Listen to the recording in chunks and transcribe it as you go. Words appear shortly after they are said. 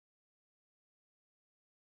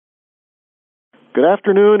Good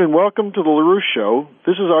afternoon and welcome to the LaRouche Show.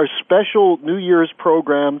 This is our special New Year's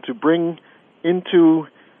program to bring into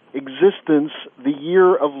existence the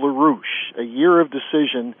year of LaRouche, a year of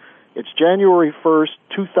decision. It's January 1st,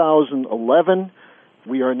 2011.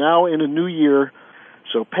 We are now in a new year,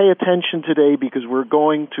 so pay attention today because we're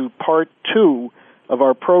going to part 2 of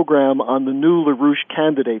our program on the new LaRouche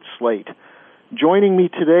candidate slate. Joining me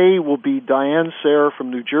today will be Diane Sare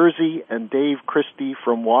from New Jersey and Dave Christie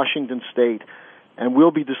from Washington State. And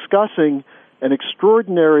we'll be discussing an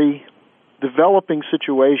extraordinary developing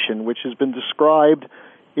situation which has been described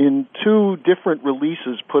in 2 different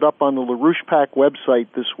releases put up on the LaRouchePAC website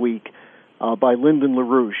this week by Lyndon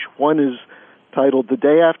LaRouche. One is titled The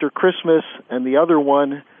Day After Christmas, and the other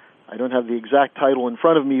one, I don't have the exact title in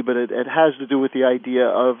front of me, but it has to do with the idea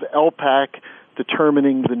of LPAC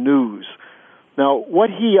determining the news. Now,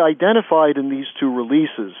 what he identified in these 2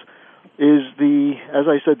 releases is as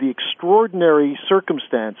I said, the extraordinary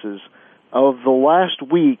circumstances of the last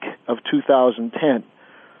week of 2010.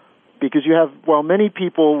 Because while many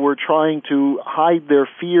people were trying to hide their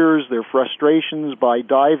fears, their frustrations by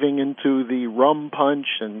diving into the rum punch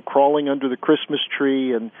and crawling under the Christmas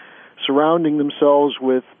tree and surrounding themselves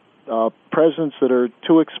with presents that are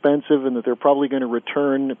too expensive and that they're probably going to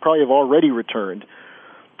return, probably have already returned,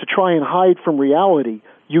 to try and hide from reality,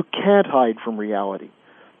 you can't hide from reality.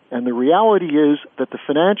 And the reality is that the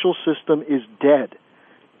financial system is dead.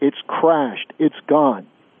 It's crashed. It's gone.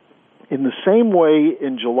 In the same way,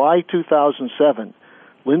 in July 2007,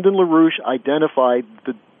 Lyndon LaRouche identified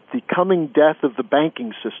the coming death of the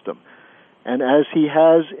banking system. And as he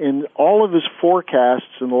has in all of his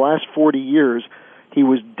forecasts in the last 40 years, he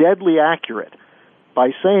was deadly accurate by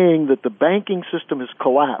saying that the banking system has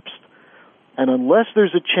collapsed. And unless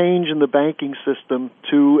there's a change in the banking system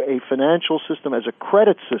to a financial system as a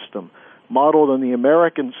credit system modeled on the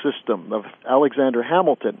American system of Alexander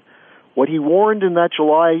Hamilton, what he warned in that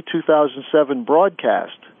July 2007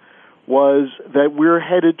 broadcast was that we're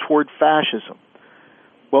headed toward fascism.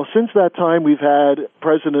 Well, since that time, we've had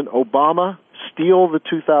President Obama steal the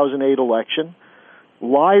 2008 election,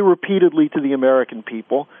 lie repeatedly to the American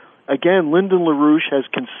people. Again, Lyndon LaRouche has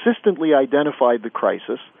consistently identified the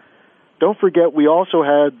crisis. Don't forget, we also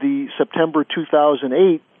had the September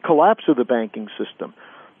 2008 collapse of the banking system.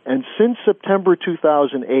 And since September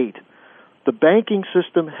 2008, the banking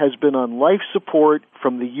system has been on life support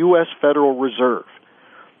from the U.S. Federal Reserve.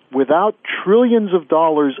 Without trillions of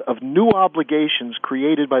dollars of new obligations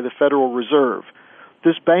created by the Federal Reserve,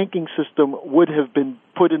 this banking system would have been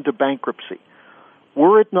put into bankruptcy.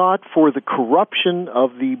 Were it not for the corruption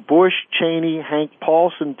of the Bush, Cheney, Hank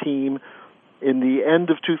Paulson team in the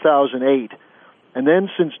end of 2008, and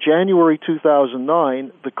then since January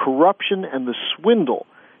 2009, the corruption and the swindle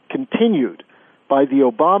continued by the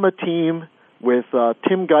Obama team with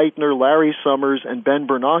Tim Geithner, Larry Summers, and Ben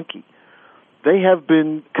Bernanke. They have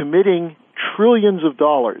been committing trillions of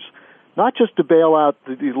dollars, not just to bail out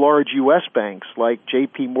the large U.S. banks like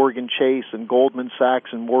J.P. Morgan Chase and Goldman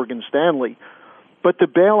Sachs and Morgan Stanley, but to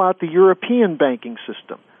bail out the European banking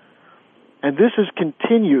system. And this has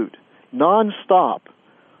continued nonstop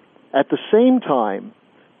at the same time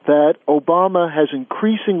that Obama has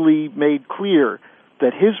increasingly made clear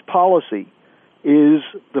that his policy is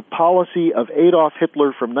the policy of Adolf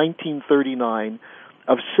Hitler from 1939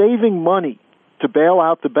 of saving money to bail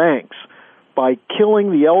out the banks by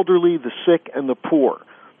killing the elderly, the sick, and the poor,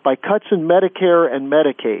 by cuts in Medicare and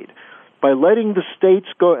Medicaid, by letting the states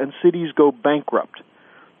go and cities go bankrupt.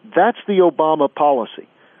 That's the Obama policy.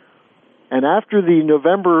 And after the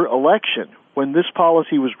November election, when this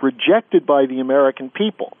policy was rejected by the American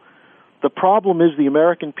people, the problem is the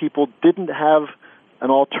American people didn't have an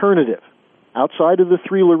alternative outside of the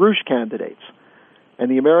 3 LaRouche candidates. And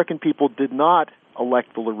the American people did not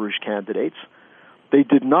elect the LaRouche candidates. They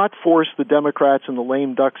did not force the Democrats in the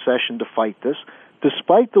lame duck session to fight this,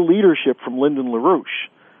 despite the leadership from Lyndon LaRouche.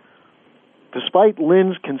 Despite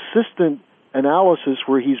Lynn's consistent analysis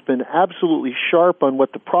where he's been absolutely sharp on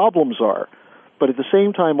what the problems are, but at the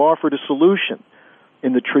same time offered a solution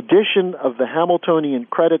in the tradition of the Hamiltonian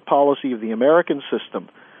credit policy of the American system,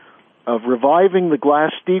 of reviving the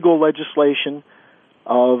Glass-Steagall legislation,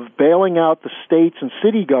 of bailing out the states and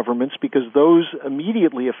city governments because those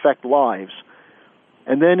immediately affect lives,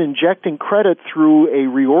 and then injecting credit through a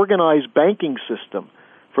reorganized banking system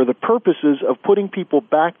for the purposes of putting people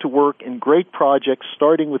back to work in great projects,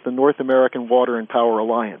 starting with the North American Water and Power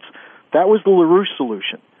Alliance. That was the LaRouche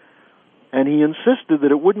solution. And he insisted that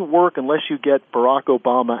it wouldn't work unless you get Barack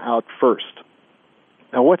Obama out first.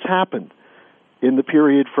 Now, what's happened in the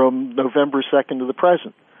period from November 2nd to the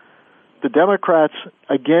present? the Democrats,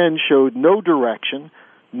 again, showed no direction,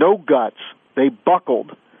 no guts. They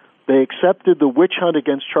buckled. They accepted the witch hunt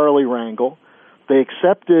against Charlie Rangel. They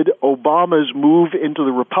accepted Obama's move into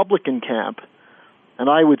the Republican camp. And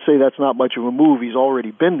I would say that's not much of a move. He's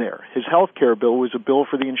already been there. His health care bill was a bill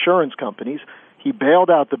for the insurance companies. He bailed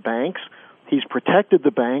out the banks. He's protected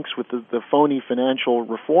the banks with the phony financial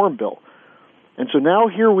reform bill. And so now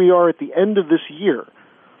here we are at the end of this year,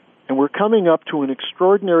 and we're coming up to an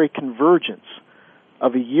extraordinary convergence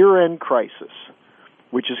of a year-end crisis,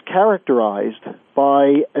 which is characterized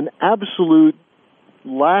by an absolute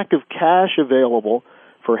lack of cash available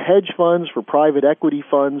for hedge funds, for private equity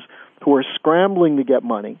funds, who are scrambling to get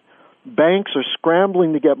money. Banks are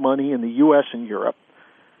scrambling to get money in the U.S. and Europe.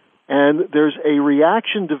 And there's a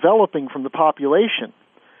reaction developing from the population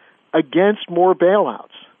against more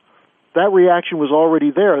bailouts. That reaction was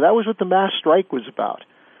already there. That was what the mass strike was about.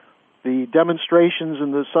 The demonstrations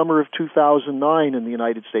in the summer of 2009 in the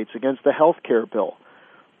United States against the health care bill.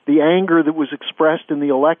 The anger that was expressed in the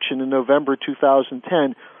election in November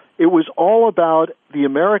 2010. It was all about the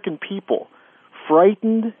American people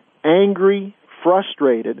frightened, angry,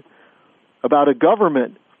 frustrated about a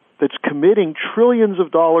government that's committing trillions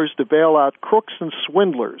of dollars to bail out crooks and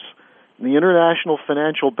swindlers in the international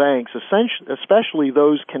financial banks, especially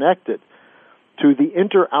those connected to the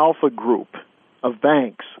Inter-Alpha group of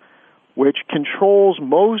banks, which controls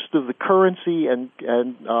most of the currency and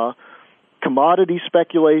commodity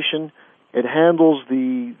speculation. It handles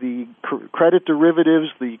the credit derivatives,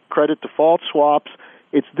 the credit default swaps.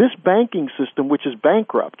 It's this banking system which is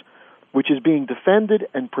bankrupt, which is being defended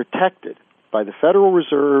and protected by the Federal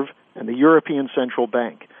Reserve and the European Central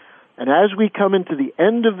Bank. And as we come into the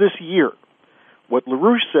end of this year, what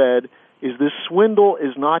LaRouche said is this swindle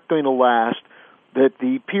is not going to last, that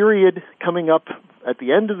the period coming up at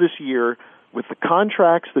the end of this year with the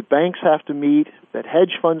contracts that banks have to meet, that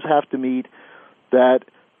hedge funds have to meet, that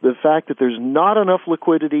the fact that there's not enough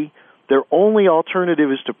liquidity, their only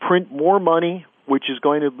alternative is to print more money, which is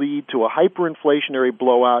going to lead to a hyperinflationary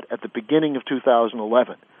blowout at the beginning of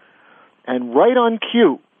 2011. And right on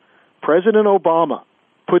cue, President Obama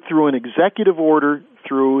put through an executive order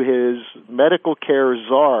through his medical care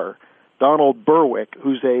czar, Donald Berwick,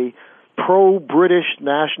 who's a pro-British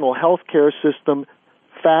national health care system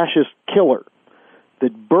fascist killer,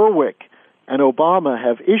 that Berwick and Obama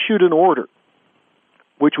have issued an order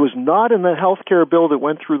which was not in the health care bill that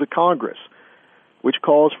went through the Congress, which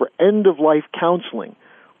calls for end-of-life counseling,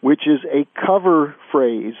 which is a cover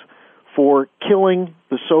phrase for killing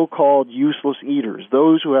the so-called useless eaters,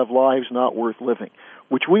 those who have lives not worth living,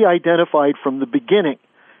 which we identified from the beginning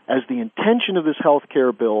as the intention of this health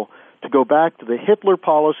care bill to go back to the Hitler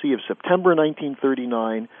policy of September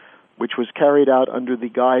 1939, which was carried out under the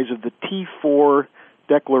guise of the T4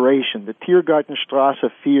 Declaration, the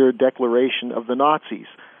Tiergartenstrasse 4 Declaration of the Nazis,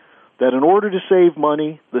 that in order to save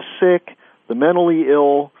money, the sick, the mentally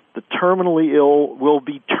ill, the terminally ill will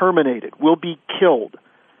be terminated, will be killed.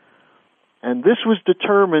 And this was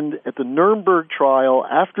determined at the Nuremberg trial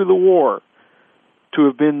after the war to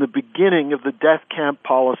have been the beginning of the death camp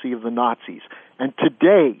policy of the Nazis. And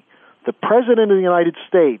today, the President of the United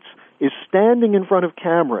States is standing in front of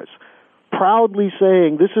cameras, proudly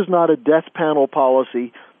saying this is not a death panel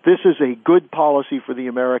policy, this is a good policy for the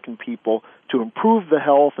American people to improve the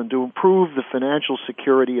health and to improve the financial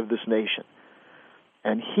security of this nation.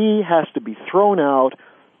 And he has to be thrown out.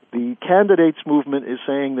 The candidates movement is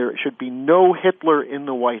saying there should be no Hitler in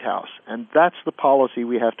the White House, and that's the policy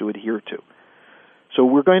we have to adhere to. So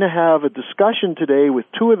we're going to have a discussion today with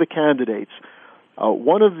two of the candidates.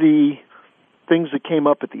 One of the things that came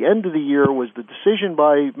up at the end of the year was the decision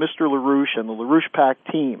by Mr. LaRouche and the LaRouchePAC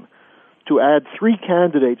team to add three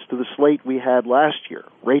candidates to the slate we had last year: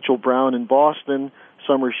 Rachel Brown in Boston,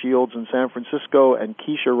 Summer Shields in San Francisco, and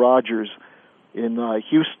Keisha Rogers in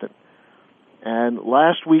Houston. And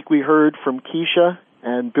last week we heard from Keisha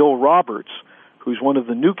and Bill Roberts, who's one of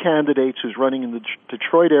the new candidates who's running in the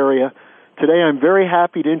Detroit area. Today I'm very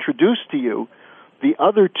happy to introduce to you the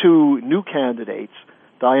other two new candidates,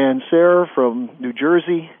 Diane Sare from New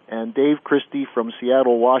Jersey and Dave Christie from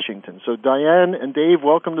Seattle, Washington. So Diane and Dave,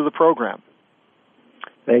 welcome to the program.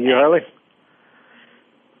 Thank you, Harley.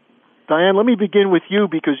 Diane, let me begin with you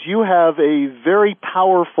because you have a very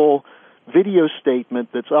powerful video statement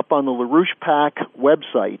that's up on the LaRouchePAC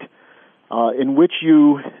website in which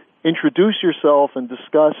you introduce yourself and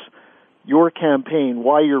discuss your campaign,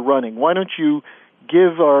 why you're running. Why don't you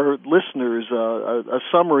give our listeners a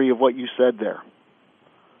summary of what you said there?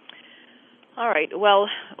 All right. Well,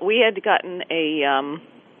 we had gotten a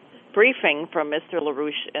briefing from Mr.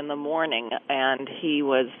 LaRouche in the morning, and he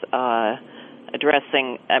was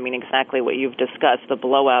addressing, exactly what you've discussed, the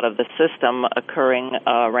blowout of the system occurring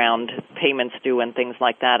around payments due and things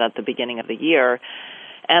like that at the beginning of the year,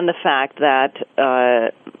 and the fact that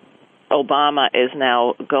Obama is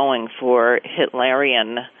now going for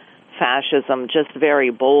Hitlerian fascism just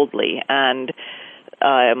very boldly, and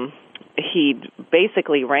he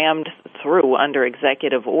basically rammed through under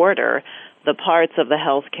executive order the parts of the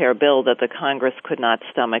health care bill that the Congress could not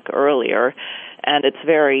stomach earlier. And it's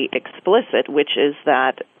very explicit, which is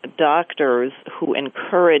that doctors who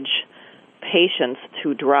encourage patients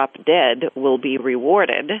to drop dead will be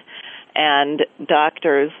rewarded, and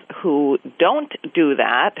doctors who don't do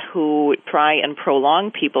that, who try and prolong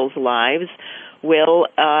people's lives, will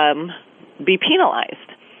be penalized.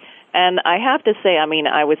 And I have to say,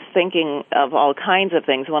 I was thinking of all kinds of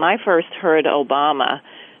things. When I first heard Obama,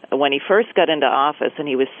 when he first got into office, and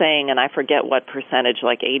he was saying, and I forget what percentage,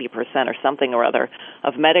 like 80% or something or other,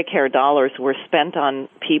 of Medicare dollars were spent on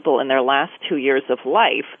people in their last 2 years of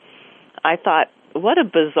life, I thought, what a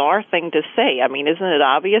bizarre thing to say. Isn't it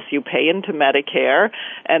obvious you pay into Medicare,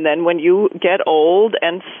 and then when you get old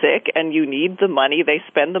and sick and you need the money, they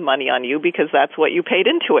spend the money on you because that's what you paid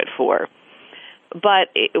into it for? But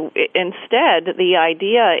instead, the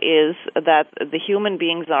idea is that the human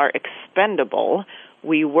beings are expendable.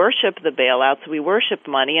 We worship the bailouts, we worship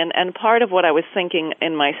money, and part of what I was thinking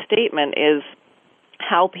in my statement is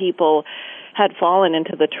how people had fallen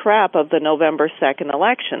into the trap of the November 2nd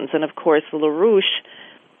elections. And of course, LaRouche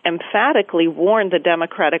emphatically warned the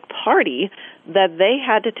Democratic Party that they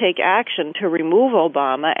had to take action to remove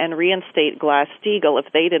Obama and reinstate Glass-Steagall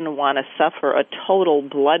if they didn't want to suffer a total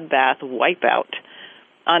bloodbath wipeout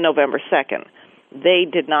on November 2nd. They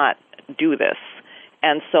did not do this.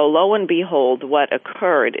 And so, lo and behold, what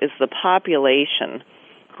occurred is the population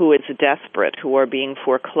who is desperate, who are being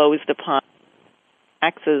foreclosed upon,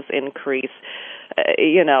 taxes increase,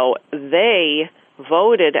 they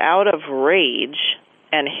voted out of rage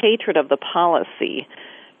and hatred of the policy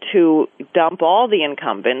to dump all the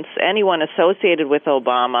incumbents, anyone associated with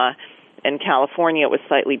Obama. In California, it was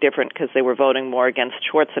slightly different because they were voting more against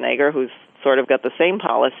Schwarzenegger, who's sort of got the same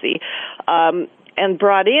policy, and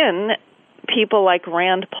brought in people like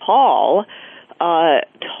Rand Paul,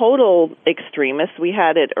 total extremists. We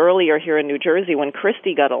had it earlier here in New Jersey when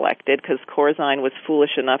Christie got elected because Corzine was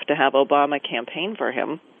foolish enough to have Obama campaign for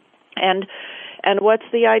him. And what's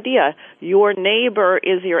the idea? Your neighbor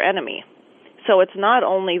is your enemy. So it's not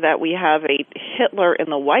only that we have a Hitler in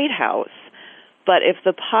the White House, but if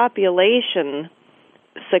the population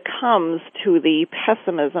succumbs to the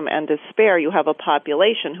pessimism and despair, you have a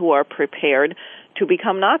population who are prepared to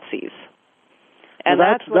become Nazis. And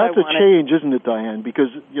that's a change, isn't it, Diane? Because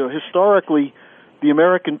historically, the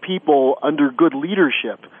American people under good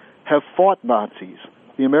leadership have fought Nazis.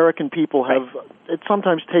 The American people have. Right. It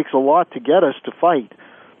sometimes takes a lot to get us to fight,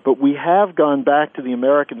 but we have gone back to the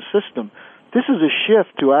American system. This is a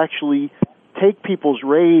shift to actually take people's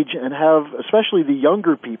rage and have, especially the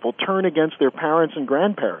younger people, turn against their parents and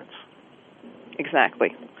grandparents.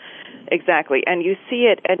 Exactly. And you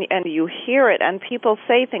see it and you hear it, and people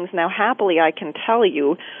say things. Now, happily, I can tell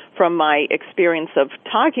you from my experience of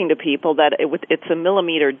talking to people that it's a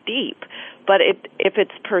millimeter deep. But if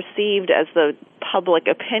it's perceived as the public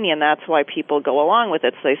opinion, that's why people go along with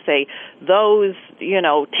it. So they say, those,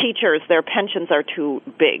 teachers, their pensions are too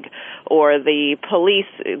big. Or the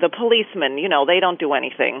policemen, they don't do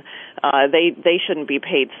anything. They shouldn't be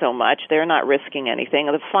paid so much. They're not risking anything.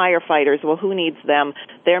 The firefighters, well, who needs them?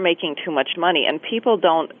 They're making too much money. And people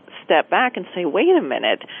don't step back and say, wait a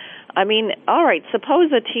minute. All right,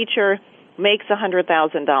 suppose a teacher makes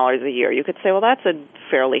 $100,000 a year. You could say, well, that's a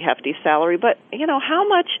fairly hefty salary, but, how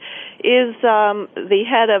much is the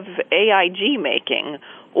head of AIG making,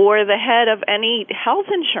 or the head of any health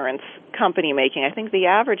insurance company making? I think the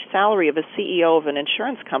average salary of a CEO of an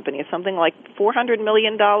insurance company is something like $400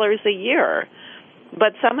 million a year.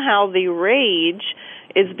 But somehow the rage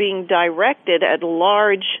is being directed at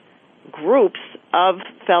large groups of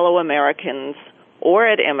fellow Americans or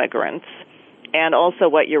at immigrants. And also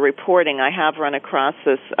what you're reporting, I have run across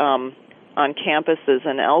this on campuses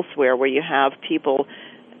and elsewhere where you have people,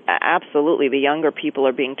 absolutely, the younger people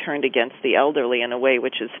are being turned against the elderly in a way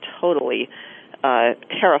which is totally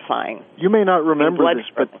terrifying. You may not remember this,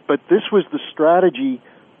 but this was the strategy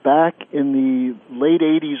back in the late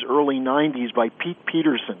 80s, early 90s by Pete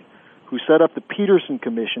Peterson, who set up the Peterson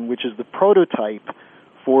Commission, which is the prototype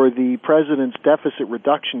for the President's Deficit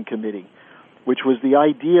Reduction Committee, which was the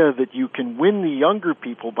idea that you can win the younger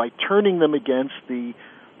people by turning them against the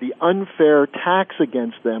the unfair tax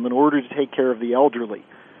against them in order to take care of the elderly.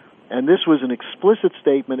 And this was an explicit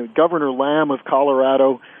statement. Governor Lamb of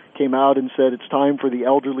Colorado came out and said it's time for the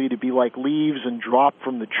elderly to be like leaves and drop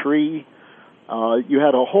from the tree. You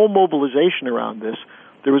had a whole mobilization around this.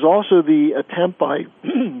 There was also the attempt by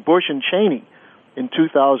Bush and Cheney in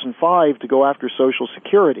 2005 to go after Social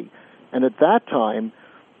Security. And at that time,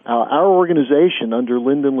 our organization, under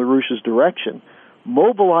Lyndon LaRouche's direction,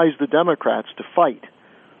 mobilized the Democrats to fight.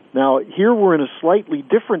 Now, here we're in a slightly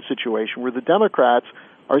different situation where the Democrats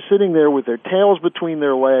are sitting there with their tails between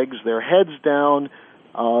their legs, their heads down,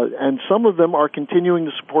 and some of them are continuing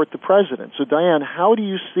to support the president. So, Diane, how do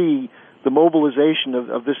you see the mobilization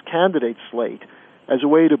of this candidate slate as a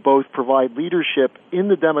way to both provide leadership in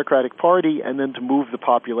the Democratic Party and then to move the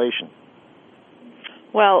population?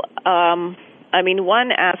 Well,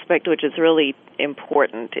 one aspect which is really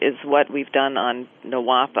important is what we've done on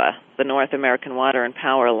NWAPA, the North American Water and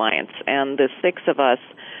Power Alliance, and the six of us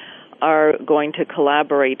are going to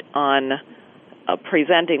collaborate on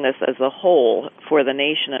presenting this as a whole for the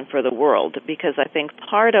nation and for the world, because I think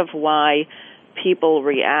part of why people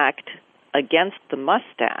react against the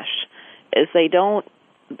mustache is they don't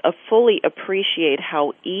fully appreciate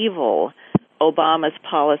how evil Obama's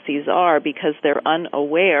policies are, because they're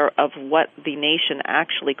unaware of what the nation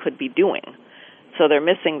actually could be doing. So they're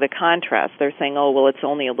missing the contrast. They're saying, oh, well, it's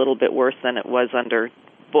only a little bit worse than it was under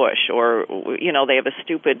Bush, or, they have a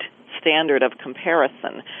stupid standard of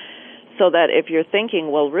comparison. So that if you're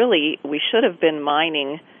thinking, well, really, we should have been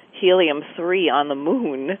mining helium-3 on the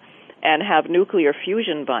moon and have nuclear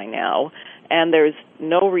fusion by now, and there's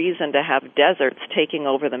no reason to have deserts taking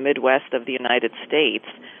over the Midwest of the United States,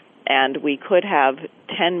 and we could have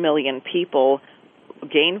 10 million people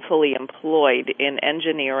gainfully employed in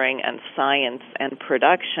engineering and science and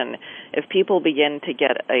production. If people begin to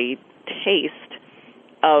get a taste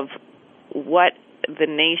of what the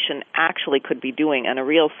nation actually could be doing and a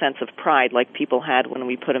real sense of pride, like people had when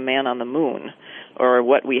we put a man on the moon, or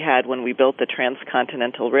what we had when we built the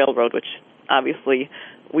Transcontinental Railroad, which obviously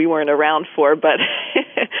we weren't around for, but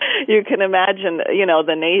you can imagine,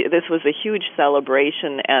 this was a huge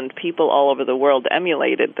celebration, and people all over the world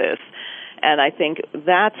emulated this. And I think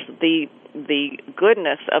that's the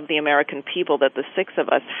goodness of the American people, that the six of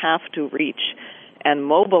us have to reach and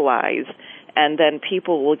mobilize, and then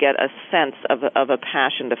people will get a sense of a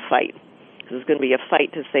passion to fight. There's going to be a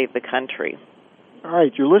fight to save the country. All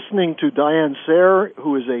right, you're listening to Diane Sare,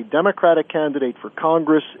 who is a Democratic candidate for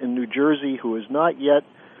Congress in New Jersey, who is not yet,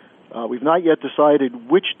 we've not yet decided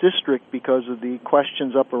which district because of the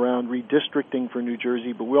questions up around redistricting for New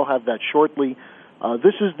Jersey, but we'll have that shortly.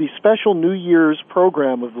 This is the special New Year's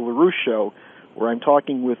program of the LaRouche Show, where I'm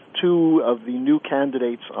talking with two of the new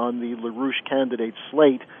candidates on the LaRouche candidate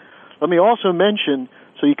slate. Let me also mention,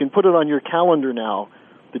 so you can put it on your calendar now,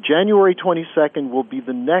 the January 22nd will be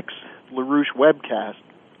the next LaRouche webcast.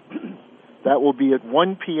 That will be at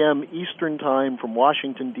 1 p.m. Eastern Time from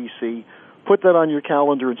Washington, D.C. Put that on your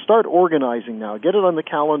calendar and start organizing now. Get it on the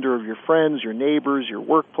calendar of your friends, your neighbors, your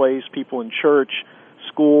workplace, people in church,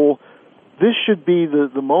 school. This should be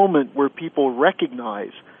the moment where people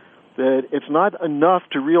recognize that it's not enough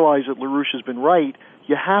to realize that LaRouche has been right.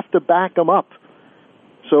 You have to back them up.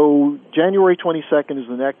 So January 22nd is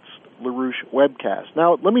the next LaRouche webcast.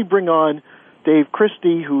 Now, let me bring on Dave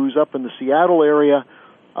Chrisite, who's up in the Seattle area.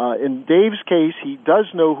 In Dave's case, he does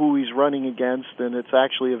know who he's running against, and it's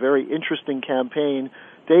actually a very interesting campaign.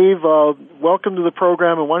 Dave, welcome to the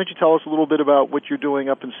program, and why don't you tell us a little bit about what you're doing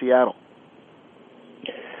up in Seattle?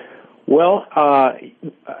 Well,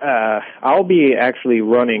 I'll be actually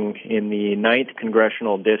running in the 9th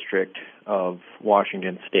Congressional District of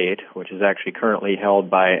Washington State, which is actually currently held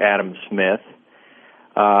by Adam Smith.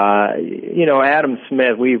 Adam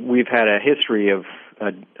Smith, we've had a history of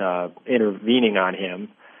intervening on him.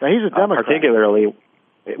 Now, he's a Democrat. Particularly,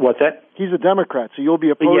 what's that? He's a Democrat, so you'll be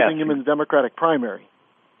opposing him in the Democratic primary.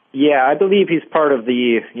 Yeah, I believe he's part of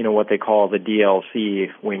the, what they call the DLC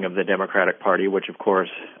wing of the Democratic Party, which, of course,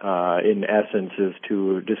 in essence is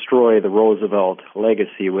to destroy the Roosevelt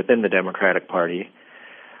legacy within the Democratic Party.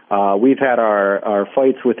 We've had our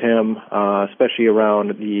fights with him, especially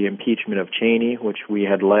around the impeachment of Cheney, which we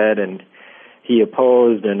had led, and he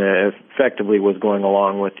opposed and effectively was going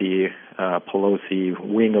along with the Pelosi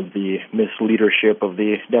wing of the misleadership of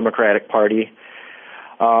the Democratic Party.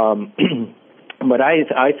 But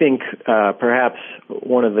I think perhaps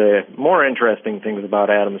one of the more interesting things about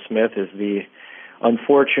Adam Smith is the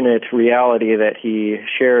unfortunate reality that he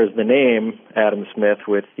shares the name Adam Smith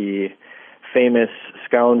with the famous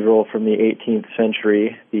scoundrel from the 18th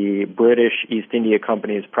century, the British East India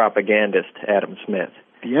Company's propagandist, Adam Smith.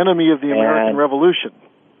 The enemy of the American Revolution.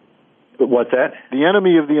 What's that? The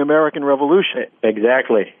enemy of the American Revolution.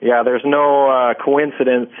 Exactly. Yeah, there's no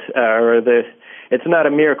coincidence, it's not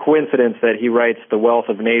a mere coincidence that he writes The Wealth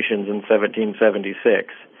of Nations in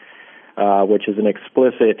 1776, which is an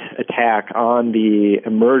explicit attack on the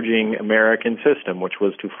emerging American system, which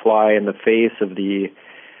was to fly in the face of the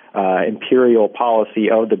imperial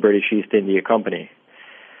policy of the British East India Company.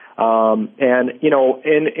 And, you know,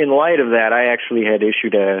 in light of that, I actually had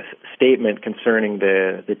issued a statement concerning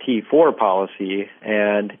the T4 policy.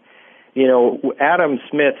 And, you know, Adam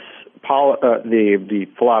Smith's, the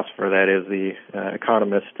philosopher, that is, the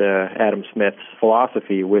economist Adam Smith's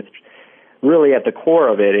philosophy, which really at the core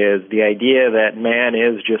of it is the idea that man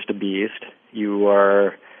is just a beast. You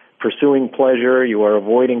are pursuing pleasure, you are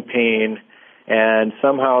avoiding pain, and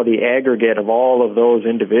somehow the aggregate of all of those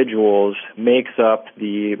individuals makes up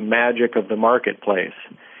the magic of the marketplace.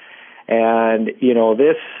 And, you know,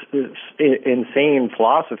 this insane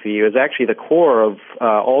philosophy is actually the core of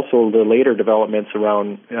also the later developments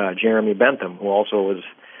around Jeremy Bentham, who also was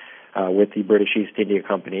with the British East India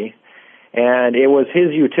Company. And it was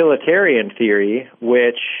his utilitarian theory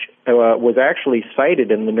which was actually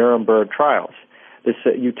cited in the Nuremberg trials. This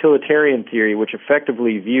utilitarian theory, which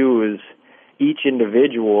effectively views each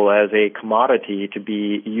individual as a commodity to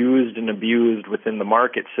be used and abused within the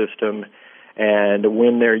market system, and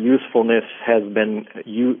when their usefulness has been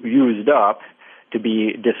used up, to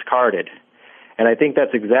be discarded. And I think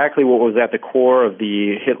that's exactly what was at the core of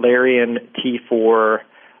the Hitlerian T4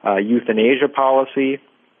 euthanasia policy,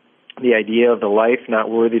 the idea of the life not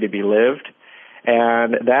worthy to be lived.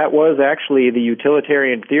 And that was actually, the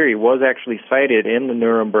utilitarian theory was actually cited in the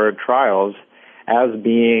Nuremberg trials as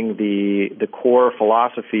being the core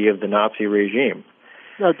philosophy of the Nazi regime.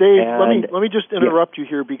 Now, Dave, let me just interrupt you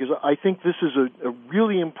here, because I think this is a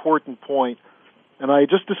really important point, and I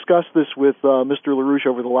just discussed this with Mr. LaRouche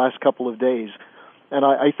over the last couple of days, and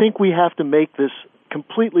I think we have to make this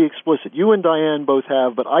completely explicit. You and Diane both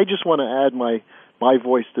have, but I just want to add my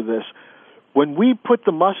voice to this. When we put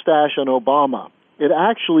the mustache on Obama, it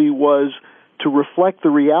actually was to reflect the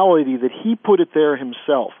reality that he put it there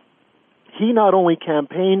himself. He not only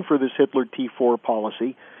campaigned for this Hitler T4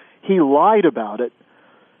 policy, he lied about it,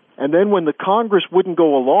 and then when the Congress wouldn't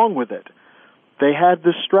go along with it, they had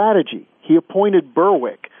this strategy. He appointed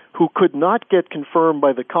Berwick, who could not get confirmed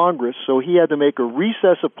by the Congress, so he had to make a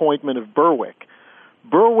recess appointment of Berwick.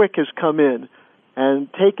 Berwick has come in and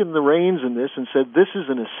taken the reins in this and said this is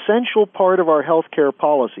an essential part of our health care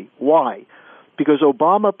policy. Why? Because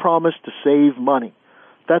Obama promised to save money.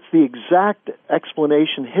 That's the exact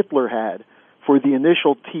explanation Hitler had for the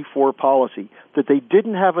initial T4 policy, that they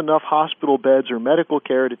didn't have enough hospital beds or medical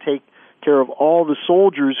care to take care of all the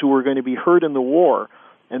soldiers who were going to be hurt in the war,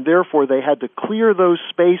 and therefore they had to clear those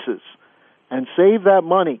spaces and save that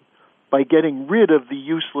money by getting rid of the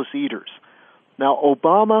useless eaters. Now,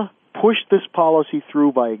 Obama pushed this policy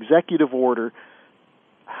through by executive order.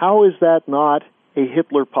 How is that not a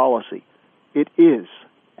Hitler policy? It is.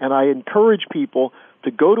 And I encourage people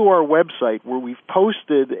to go to our website, where we've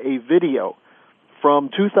posted a video from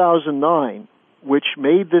 2009, which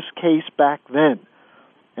made this case back then.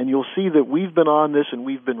 And you'll see that we've been on this and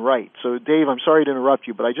we've been right. So, Dave, I'm sorry to interrupt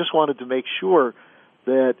you, but I just wanted to make sure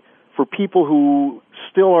that for people who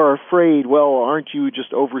still are afraid, well, aren't you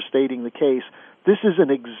just overstating the case, this is an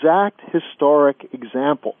exact historic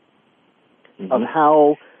example of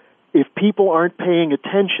how, if people aren't paying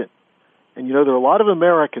attention, and you know, there are a lot of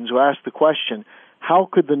Americans who ask the question, how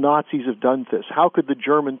could the Nazis have done this? How could the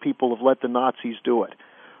German people have let the Nazis do it?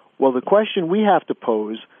 Well, the question we have to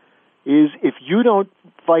pose is, if you don't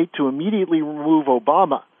fight to immediately remove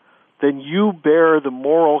Obama, then you bear the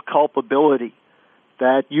moral culpability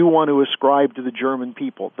that you want to ascribe to the German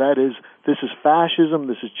people. That is, this is fascism,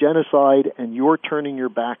 this is genocide, and you're turning your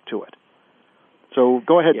back to it. So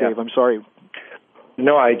go ahead, Dave. I'm sorry.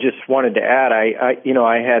 No, I just wanted to add, I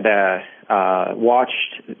had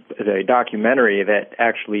watched the documentary that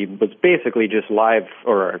actually was basically just live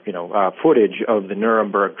footage of the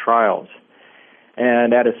Nuremberg trials.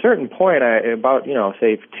 And at a certain point, about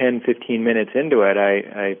 10, 15 minutes into it,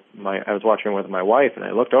 I was watching it with my wife, and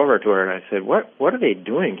I looked over to her and I said, "What are they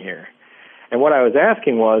doing here?" And what I was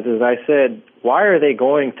asking I said, why are they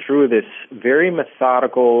going through this very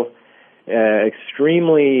methodical,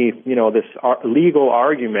 extremely, this legal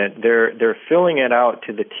argument? They're filling it out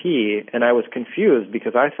to the T, and I was confused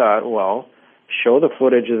because I thought, well, show the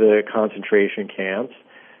footage of the concentration camps,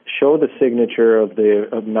 show the signature of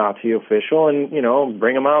the Nazi official, and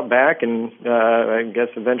bring them out back, and I guess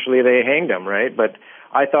eventually they hanged him, right? But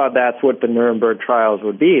I thought that's what the Nuremberg trials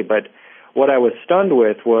would be. But what I was stunned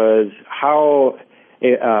with was how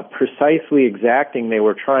precisely exacting they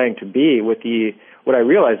were trying to be with what I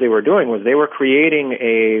realized they were doing was they were creating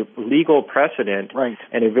a legal precedent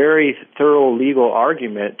and a very thorough legal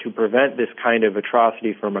argument to prevent this kind of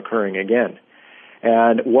atrocity from occurring again.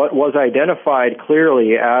 And what was identified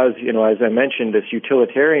clearly as, as I mentioned, this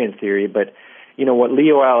utilitarian theory, but, what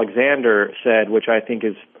Leo Alexander said, which I think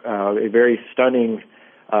is a very stunning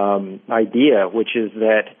idea, which is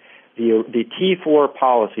that the T4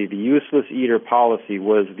 policy, the useless eater policy,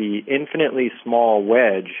 was the infinitely small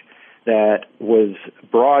wedge that was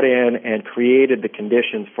brought in and created the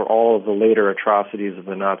conditions for all of the later atrocities of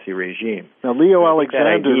the Nazi regime. Now, Leo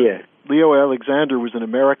Alexander was an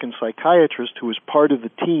American psychiatrist who was part of the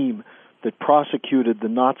team that prosecuted the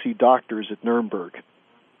Nazi doctors at Nuremberg.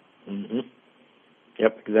 Mm-hmm.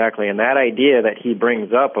 Yep, exactly. And that idea that he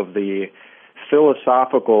brings up of the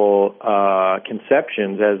philosophical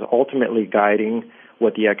conceptions as ultimately guiding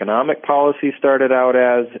what the economic policy started out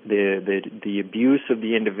as, the abuse of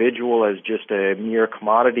the individual as just a mere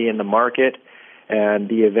commodity in the market, and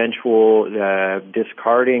the eventual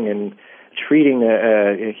discarding and treating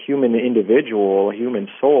a human individual, a human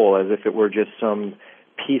soul, as if it were just some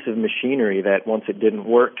piece of machinery that once it didn't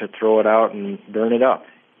work, to throw it out and burn it up.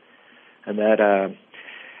 And that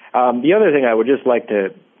the other thing I would just like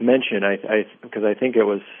to mention, because I think it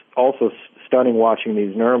was also stunning watching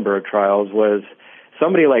these Nuremberg trials, was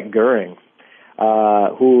somebody like Goering,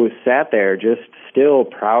 who sat there just still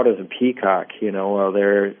proud as a peacock, while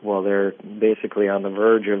they're basically on the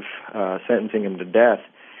verge of sentencing him to death.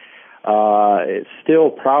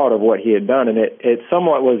 Still proud of what he had done, and it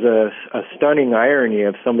somewhat was a stunning irony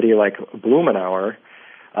of somebody like Blumenauer,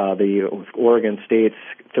 the Oregon State's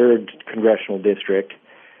 3rd Congressional District,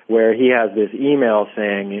 where he has this email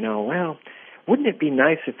saying, well, wouldn't it be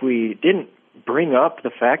nice if we didn't bring up the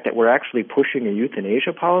fact that we're actually pushing a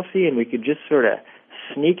euthanasia policy and we could just sort of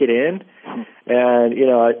sneak it in? And,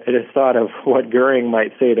 I just thought of what Goering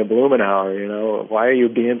might say to Blumenauer, why are you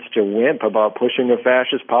being such a wimp about pushing a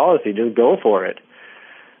fascist policy? Just go for it.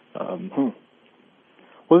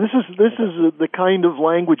 Well, this is the kind of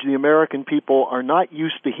language the American people are not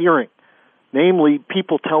used to hearing, namely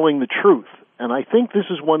people telling the truth. And I think this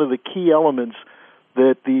is one of the key elements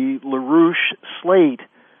that the LaRouche slate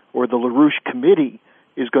or the LaRouche committee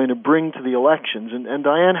is going to bring to the elections. And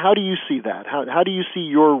Diane, how do you see that? How do you see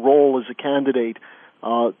your role as a candidate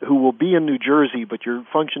who will be in New Jersey, but you're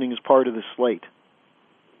functioning as part of the slate?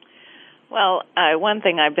 Well, one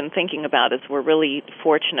thing I've been thinking about is we're really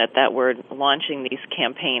fortunate that we're launching these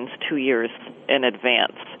campaigns 2 years in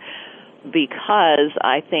advance, because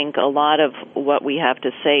I think a lot of what we have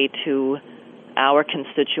to say to our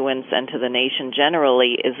constituents and to the nation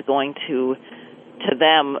generally is going to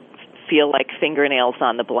them feel like fingernails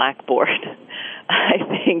on the blackboard. I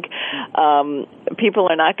think people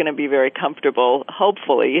are not going to be very comfortable,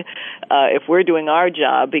 hopefully, if we're doing our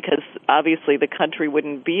job, because obviously the country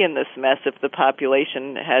wouldn't be in this mess if the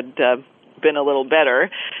population had been a little better.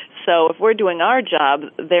 So if we're doing our job,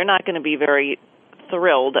 they're not going to be very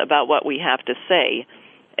thrilled about what we have to say,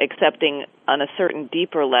 excepting on a certain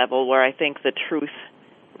deeper level where I think the truth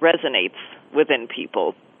resonates within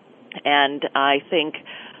people. And I think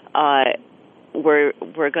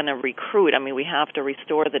we're going to recruit. I mean, we have to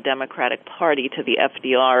restore the Democratic Party to the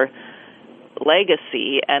FDR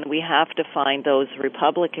legacy, and we have to find those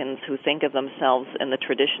Republicans who think of themselves in the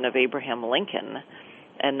tradition of Abraham Lincoln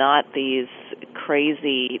and not these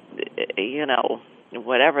crazy,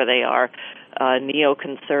 whatever they are,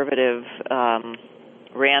 neoconservative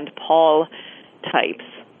Rand Paul types.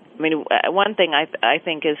 I mean, one thing I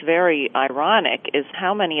think is very ironic is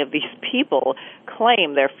how many of these people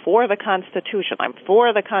claim they're for the Constitution. I'm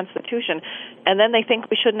for the Constitution, and then they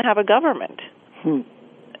think we shouldn't have a government.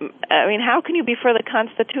 I mean, how can you be for the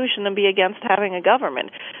Constitution and be against having a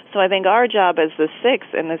government? So I think our job as the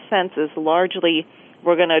Sixth, in this sense, is largely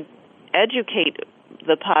we're going to educate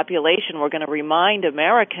the population. We're going to remind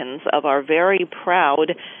Americans of our very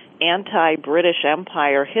proud anti-British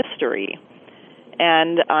Empire history.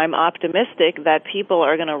 And I'm optimistic that people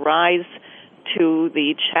are going to rise to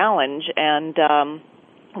the challenge, and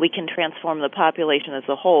we can transform the population as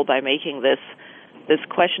a whole by making this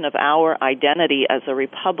question of our identity as a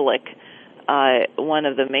republic one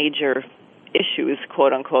of the major issues,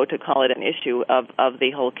 quote unquote, to call it an issue of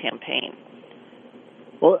the whole campaign.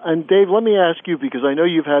 Well, and Dave, let me ask you, because I know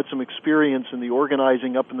you've had some experience in the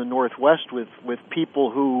organizing up in the Northwest with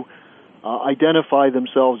people who identify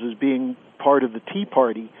themselves as being part of the Tea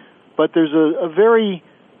Party, but there's a very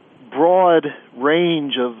broad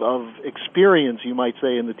range of experience, you might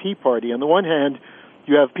say, in the Tea Party. On the one hand,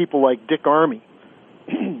 you have people like Dick Armey,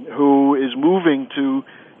 who is moving to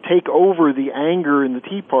take over the anger in the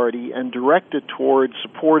Tea Party and direct it towards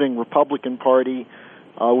supporting Republican Party,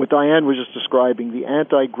 what Diane was just describing, the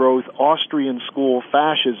anti-growth Austrian school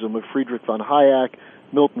fascism of Friedrich von Hayek,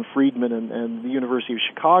 Milton Friedman, and the University of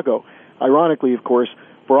Chicago. Ironically, of course,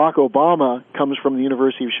 Barack Obama comes from the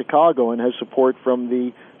University of Chicago and has support from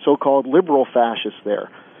the so-called liberal fascists there.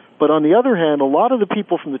 But on the other hand, a lot of the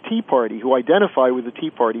people from the Tea Party who identify with the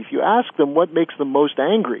Tea Party, if you ask them what makes them most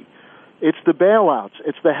angry, it's the bailouts,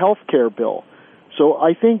 it's the health care bill. So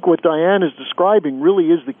I think what Diane is describing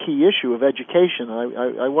really is the key issue of education.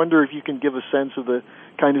 I wonder if you can give a sense of the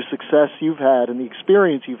kind of success you've had and the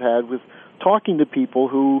experience you've had with talking to people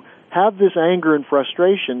who have this anger and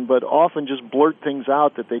frustration, but often just blurt things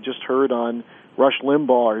out that they just heard on Rush Limbaugh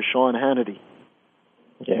or Sean Hannity.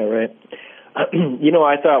 Yeah, right.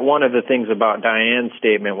 I thought one of the things about Diane's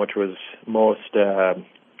statement, which was most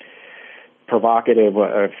provocative,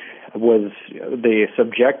 was the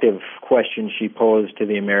subjective question she posed to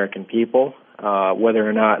the American people, whether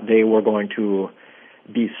or not they were going to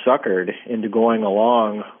be suckered into going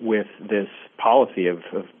along with this policy of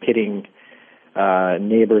pitting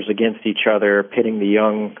neighbors against each other, pitting the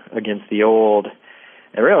young against the old.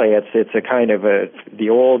 And really, it's a kind of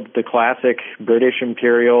the classic British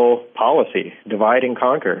imperial policy: divide and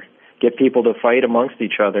conquer, get people to fight amongst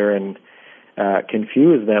each other and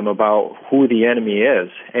confuse them about who the enemy is.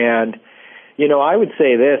 And I would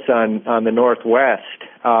say this on the Northwest: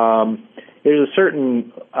 there's a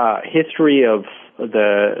certain history of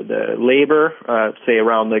the labor, say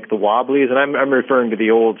around like the Wobblies, and I'm referring to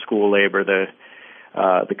the old school labor, the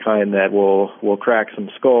kind that will crack some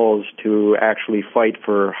skulls to actually fight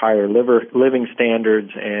for higher living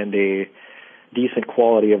standards and a decent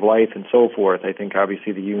quality of life and so forth. I think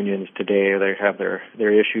obviously the unions today, they have their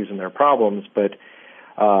issues and their problems, but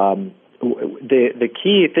the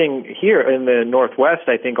key thing here in the Northwest,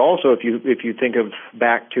 I think also if you think of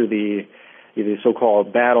back to the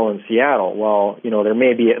so-called battle in Seattle, well,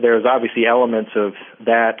 there's obviously elements of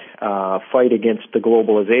that fight against the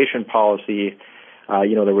globalization policy.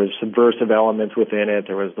 There was subversive elements within it.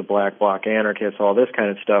 There was the black bloc anarchists, all this kind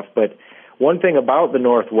of stuff. But one thing about the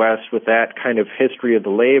Northwest with that kind of history of the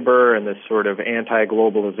labor and this sort of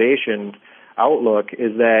anti-globalization outlook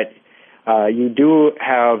is that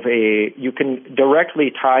you can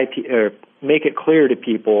directly make it clear to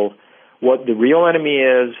people what the real enemy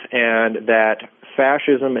is and that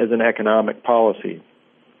fascism is an economic policy.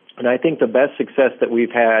 And I think the best success that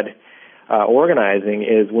we've had organizing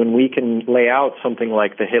is when we can lay out something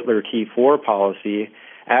like the Hitler T4 policy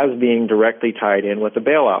as being directly tied in with the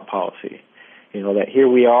bailout policy. That here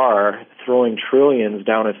we are throwing trillions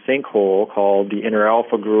down a sinkhole called the Inner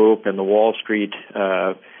Alpha Group and the Wall Street,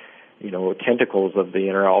 tentacles of the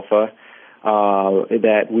Inner Alpha,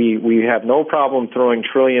 that we have no problem throwing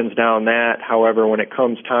trillions down that. However, when it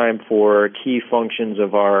comes time for key functions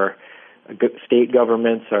of our state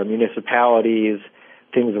governments, our municipalities,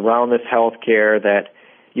 things around this health care, that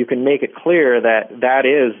you can make it clear that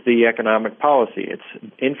is the economic policy. It's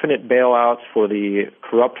infinite bailouts for the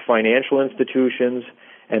corrupt financial institutions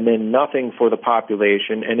and then nothing for the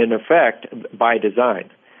population, and in effect, by design,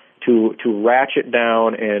 to ratchet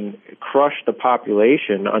down and crush the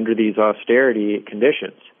population under these austerity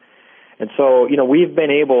conditions. And so, we've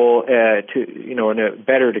been able to, in a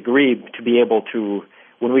better degree, to be able to,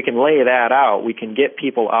 when we can lay that out, we can get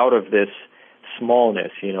people out of this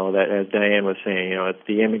smallness, that, as Diane was saying, it's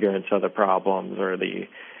the immigrants are the problems, or they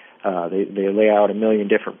lay out a million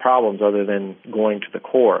different problems other than going to the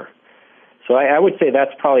core. So I would say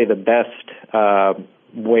that's probably the best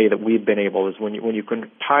way that we've been able, is when you can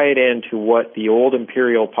tie it into what the old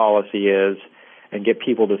imperial policy is and get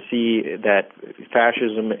people to see that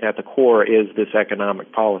fascism at the core is this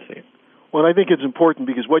economic policy. Well, I think it's important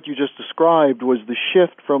because what you just described was the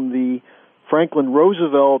shift from the Franklin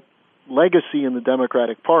Roosevelt legacy in the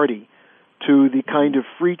Democratic Party to the kind of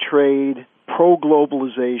free trade,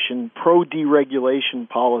 pro-globalization, pro-deregulation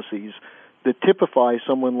policies that typify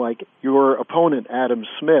someone like your opponent, Adam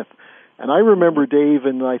Smith. And I remember, Dave,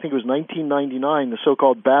 in I think it was 1999, the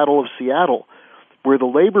so-called Battle of Seattle, where the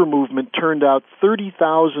labor movement turned out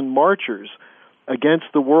 30,000 marchers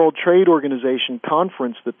against the World Trade Organization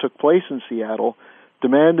conference that took place in Seattle,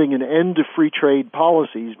 demanding an end to free trade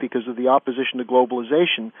policies because of the opposition to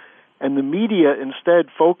globalization. And the media instead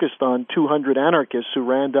focused on 200 anarchists who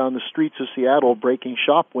ran down the streets of Seattle breaking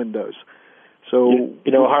shop windows. So,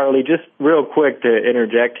 Harley, just real quick to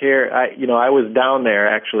interject here, I was down there,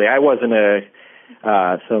 actually. I wasn't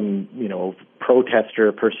some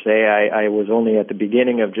protester per se. I was only at the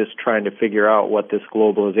beginning of just trying to figure out what this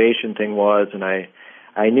globalization thing was, and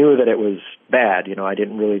I knew that it was bad. I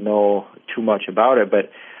didn't really know too much about it,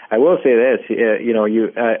 but I will say this,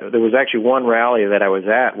 there was actually one rally that I was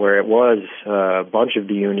at where it was a bunch of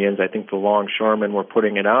the unions. I think the longshoremen were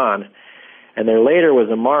putting it on, and there later was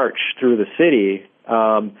a march through the city.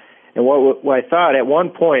 And what I thought at one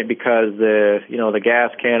point, because the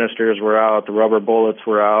gas canisters were out, the rubber bullets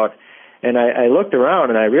were out, and I looked around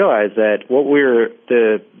and I realized that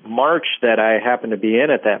the march that I happened to be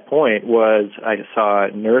in at that point was, I saw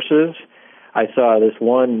nurses. I saw this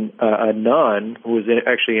one, a nun who was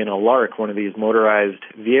actually in a LARC, one of these motorized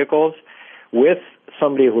vehicles, with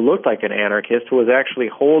somebody who looked like an anarchist who was actually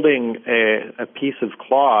holding a piece of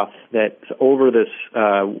cloth that's over this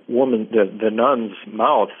woman, the nun's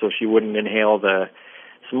mouth, so she wouldn't inhale the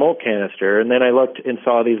smoke canister. And then I looked and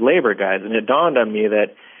saw these labor guys, and it dawned on me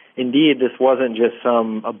that indeed this wasn't just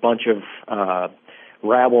a bunch of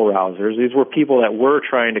rabble-rousers. These were people that were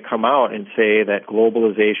trying to come out and say that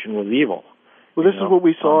globalization was evil. Well, this is what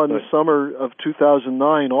we saw in the summer of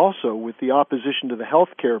 2009 also with the opposition to the health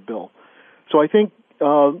care bill. So I think,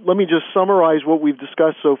 let me just summarize what we've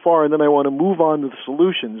discussed so far, and then I want to move on to the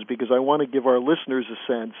solutions, because I want to give our listeners a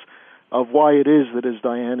sense of why it is that, as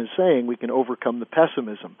Diane is saying, we can overcome the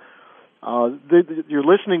pessimism. You're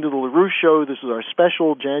listening to the LaRouche Show. This is our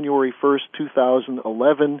special January 1st,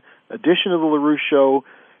 2011 edition of the LaRouche Show.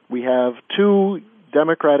 We have two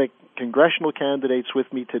Democratic congressional candidates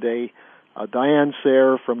with me today, Diane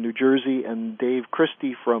Sare from New Jersey and Dave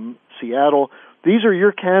Christie from Seattle. These are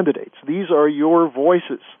your candidates. These are your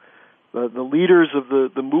voices, the leaders of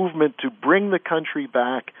the movement to bring the country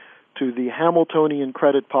back to the Hamiltonian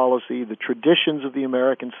credit policy, the traditions of the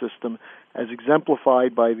American system, as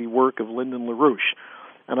exemplified by the work of Lyndon LaRouche.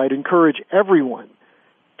 And I'd encourage everyone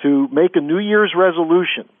to make a New Year's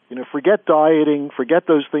resolution. Forget dieting, forget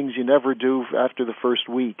those things you never do after the first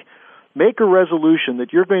week. Make a resolution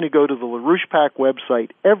that you're going to go to the LaRouchePAC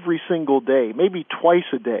website every single day, maybe twice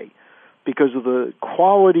a day, because of the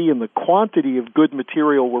quality and the quantity of good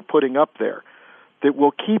material we're putting up there that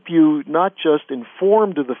will keep you not just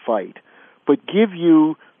informed of the fight, but give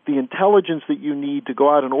you the intelligence that you need to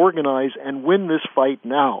go out and organize and win this fight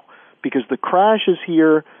now. Because the crash is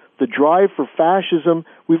here, the drive for fascism,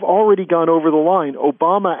 we've already gone over the line.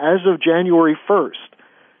 Obama, as of January 1st,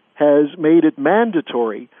 has made it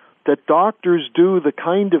mandatory that doctors do the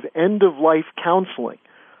kind of end-of-life counseling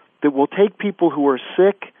that will take people who are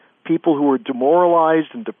sick, people who are demoralized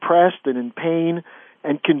and depressed and in pain,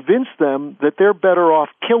 and convince them that they're better off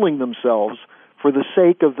killing themselves for the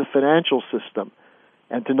sake of the financial system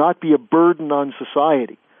and to not be a burden on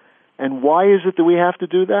society. And why is it that we have to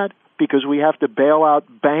do that? Because we have to bail out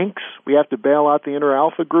banks, we have to bail out the Inter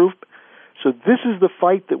Alpha Group. So this is the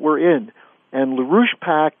fight that we're in. And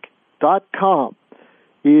LaRouchePAC.com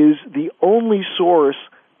is the only source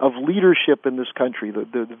of leadership in this country.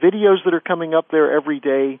 The videos that are coming up there every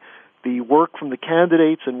day, the work from the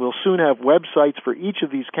candidates, and we'll soon have websites for each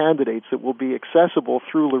of these candidates that will be accessible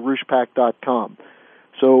through LaRouchePAC.com.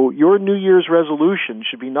 So your New Year's resolution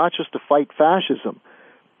should be not just to fight fascism,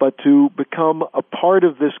 but to become a part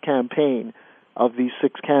of this campaign of these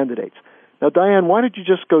six candidates. Now, Diane, why don't you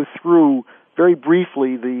just go through very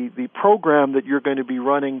briefly the program that you're going to be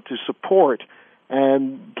running to support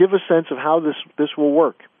and give a sense of how this will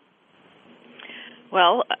work.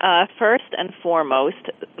 Well, first and foremost,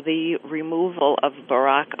 the removal of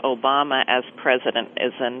Barack Obama as president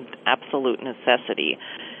is an absolute necessity.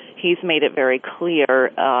 He's made it very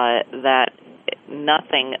clear that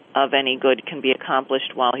nothing of any good can be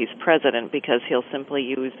accomplished while he's president, because he'll simply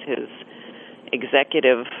use his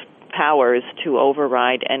executive powers to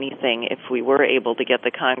override anything if we were able to get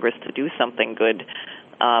the Congress to do something good.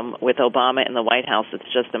 With Obama in the White House, it's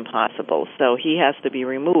just impossible. So he has to be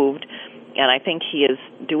removed, and I think he is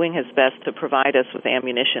doing his best to provide us with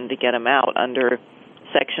ammunition to get him out under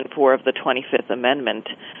Section 4 of the 25th Amendment,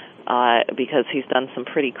 because he's done some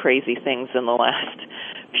pretty crazy things in the last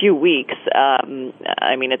few weeks.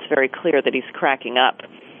 It's very clear that he's cracking up,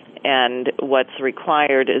 and what's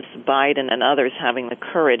required is Biden and others having the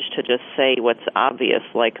courage to just say what's obvious,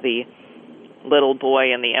 like the little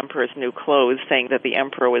boy in the emperor's new clothes saying that the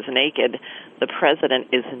emperor was naked. The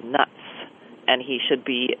president is nuts, and he should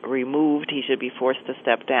be removed. He should be forced to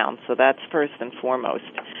step down. So that's first and foremost.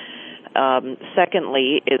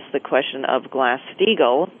 Secondly is the question of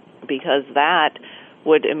Glass-Steagall, because that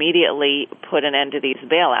would immediately put an end to these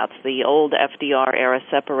bailouts, the old FDR-era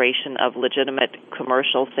separation of legitimate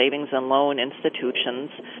commercial savings and loan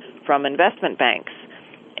institutions from investment banks.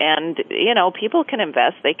 And, people can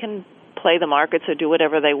invest. They can play the markets or do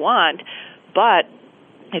whatever they want. But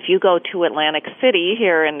if you go to Atlantic City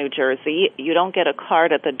here in New Jersey, you don't get a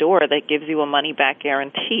card at the door that gives you a money-back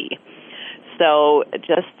guarantee. So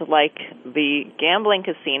just like the gambling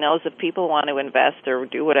casinos, if people want to invest or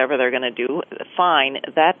do whatever they're going to do, fine,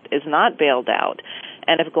 that is not bailed out.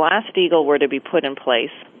 And if Glass-Steagall were to be put in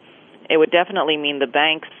place, it would definitely mean the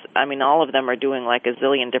banks, I mean, all of them are doing like a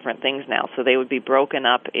zillion different things now, so they would be broken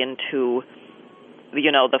up into,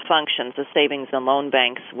 the functions. The savings and loan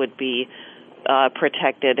banks would be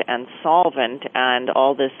protected and solvent, and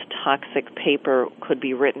all this toxic paper could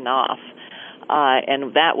be written off.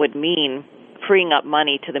 And that would mean freeing up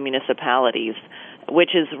money to the municipalities,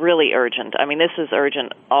 which is really urgent. I mean, this is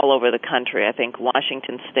urgent all over the country. I think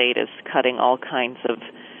Washington State is cutting all kinds of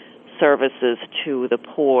services to the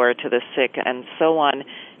poor, to the sick, and so on.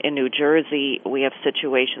 In New Jersey, we have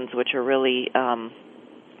situations which are really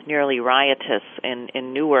nearly riotous.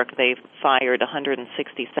 In Newark, they fired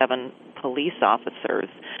 167 police officers.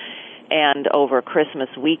 And over Christmas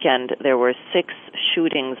weekend, there were 6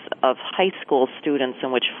 shootings of high school students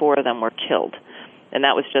in which 4 of them were killed. And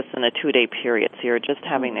that was just in a 2-day period. So you're just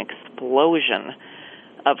having an explosion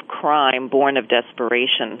of crime born of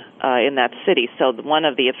desperation in that city. So one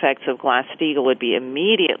of the effects of Glass-Steagall would be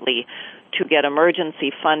immediately to get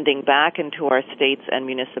emergency funding back into our states and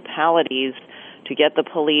municipalities, to get the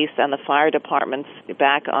police and the fire departments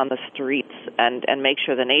back on the streets and make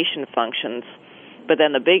sure the nation functions. But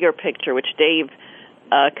then the bigger picture, which Dave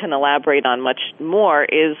can elaborate on much more,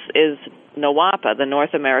 is NWAPA, the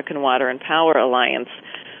North American Water and Power Alliance,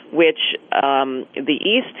 which the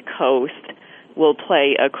East Coast will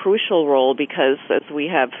play a crucial role because, as we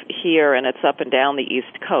have here, and it's up and down the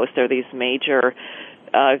East Coast, there are these major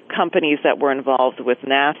companies that were involved with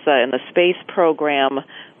NASA in the space program,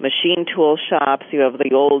 machine tool shops. You have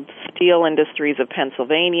the old steel industries of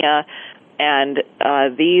Pennsylvania, and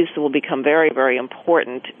these will become very, very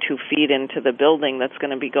important to feed into the building that's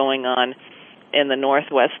going to be going on in the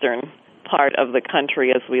northwestern part of the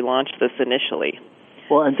country as we launch this initially.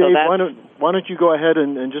 Well, and Dave, why don't you go ahead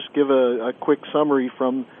and just give a quick summary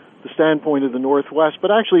from the standpoint of the Northwest,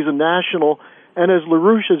 but actually as a national, and as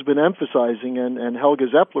LaRouche has been emphasizing, and Helga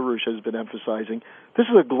Zepp-LaRouche has been emphasizing, this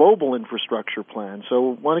is a global infrastructure plan.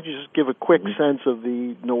 So why don't you just give a quick sense of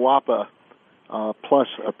the NWAPA plus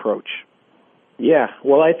approach? Yeah,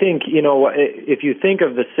 well, I think, if you think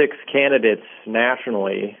of the 6 candidates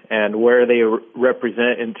nationally and where they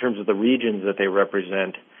represent in terms of the regions that they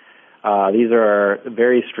represent, these are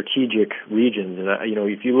very strategic regions. And,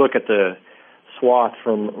 if you look at the swath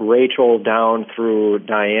from Rachel down through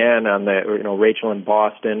Diane on the, Rachel in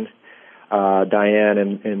Boston, Diane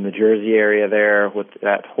in the Jersey area there, with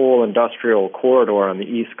that whole industrial corridor on the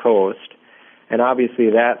East Coast, and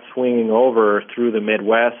obviously that swinging over through the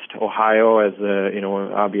Midwest, Ohio as the,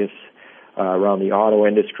 obvious around the auto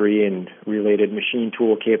industry and related machine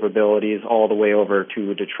tool capabilities, all the way over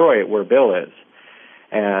to Detroit where Bill is.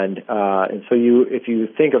 And so if you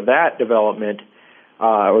think of that development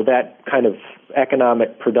or that kind of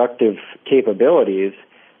economic productive capabilities,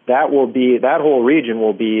 that whole region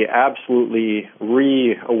will be absolutely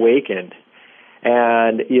reawakened.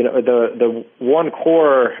 And the one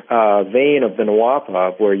core vein of the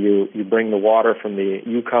NWAPA, where you bring the water from the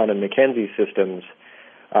Yukon and Mackenzie systems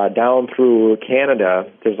down through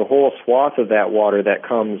Canada, there's a whole swath of that water that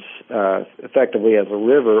comes effectively as a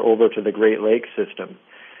river over to the Great Lakes system,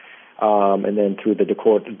 and then through the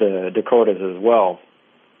Dakotas as well.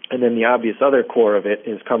 And then the obvious other core of it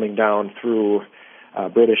is coming down through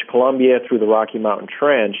British Columbia, through the Rocky Mountain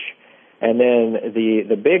Trench, and then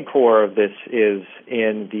the big core of this is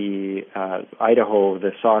in the Idaho,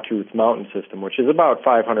 the Sawtooth Mountain system, which is about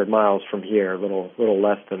 500 miles from here, a little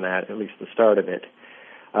less than that, at least the start of it.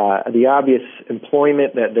 The obvious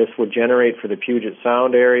employment that this would generate for the Puget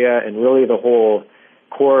Sound area and really the whole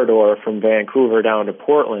corridor from Vancouver down to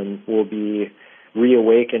Portland will be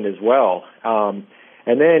reawakened as well.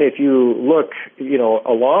 And then if you look,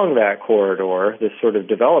 along that corridor, this sort of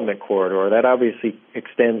development corridor, that obviously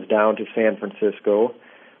extends down to San Francisco,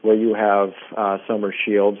 where you have Summer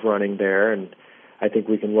Shields running there, and I think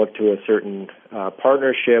we can look to a certain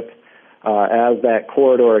partnership as that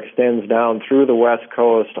corridor extends down through the West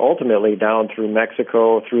Coast, ultimately down through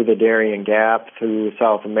Mexico, through the Darien Gap, through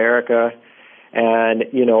South America. And,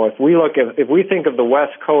 if we think of the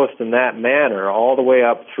West Coast in that manner, all the way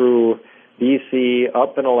up through BC,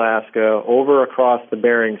 up in Alaska, over across the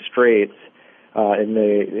Bering Straits,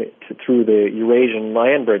 through the Eurasian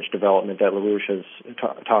land bridge development that LaRouche has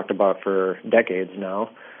talked about for decades now,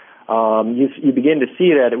 you begin to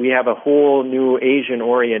see that we have a whole new Asian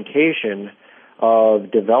orientation of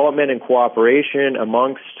development and cooperation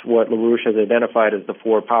amongst what LaRouche has identified as the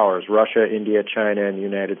four powers: Russia, India, China, and the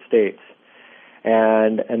United States.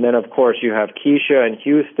 And then, of course, you have Keisha and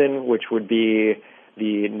Houston, which would be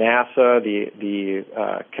the NASA, the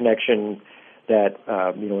connection that,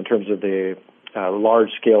 in terms of the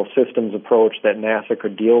large-scale systems approach that NASA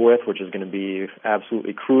could deal with, which is going to be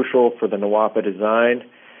absolutely crucial for the NWAPA design.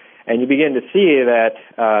 And you begin to see that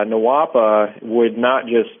NWAPA would not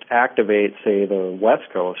just activate, say, the West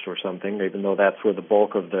Coast or something, even though that's where the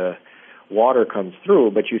bulk of the water comes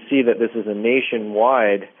through, but you see that this is a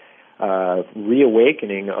nationwide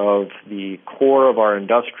reawakening of the core of our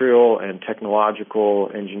industrial and technological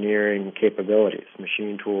engineering capabilities,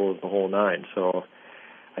 machine tools, the whole nine. So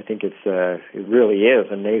I think it really is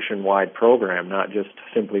a nationwide program, not just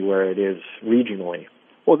simply where it is regionally.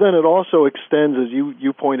 Well, then it also extends, as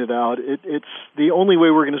you pointed out, it's the only way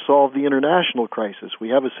we're going to solve the international crisis. We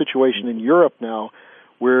have a situation in Europe now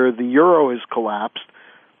where the euro has collapsed.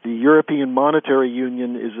 The European Monetary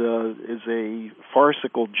Union is a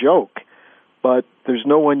farcical joke, but there's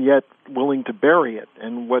no one yet willing to bury it.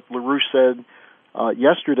 And what LaRouche said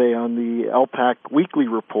yesterday on the LPAC weekly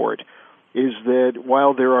report is that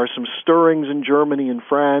while there are some stirrings in Germany and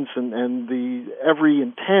France, and every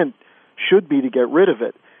intent should be to get rid of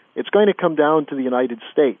it, it's going to come down to the United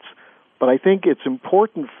States. But I think it's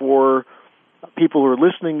important for people who are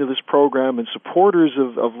listening to this program and supporters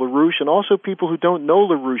of LaRouche, and also people who don't know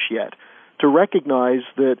LaRouche yet, to recognize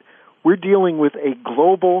that we're dealing with a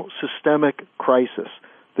global systemic crisis.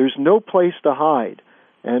 There's no place to hide.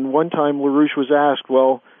 And one time LaRouche was asked,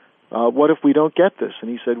 well, what if we don't get this? And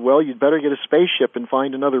he said, well, you'd better get a spaceship and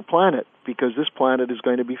find another planet, because this planet is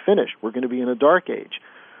going to be finished. We're going to be in a dark age.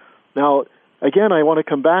 Now, again, I want to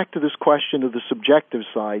come back to this question of the subjective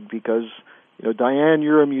side, because, Diane,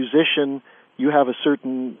 you're a musician. You have a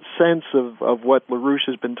certain sense of what LaRouche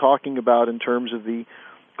has been talking about in terms of the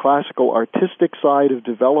classical artistic side of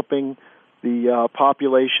developing the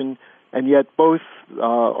population, and yet both,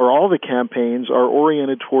 or all the campaigns are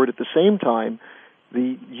oriented toward, at the same time,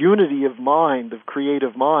 the unity of mind, of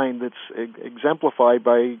creative mind, that's exemplified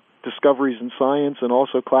by discoveries in science and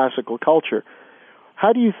also classical culture.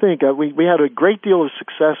 How do you think, we had a great deal of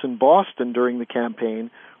success in Boston during the campaign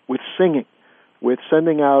with singing, with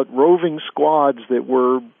sending out roving squads that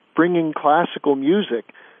were bringing classical music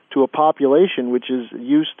to a population which is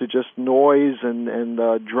used to just noise and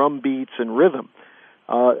drum beats and rhythm.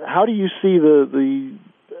 How do you see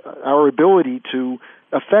our ability to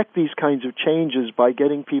affect these kinds of changes by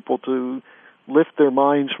getting people to lift their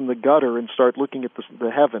minds from the gutter and start looking at the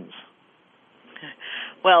heavens?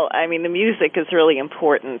 Well, I mean, the music is really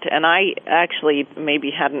important, and I actually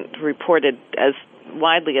maybe hadn't reported as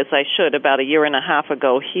widely as I should. About a year and a half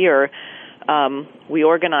ago here, we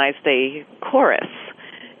organized a chorus,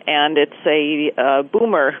 and it's a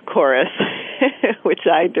boomer chorus, which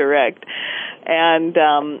I direct. And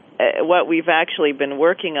what we've actually been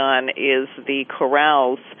working on is the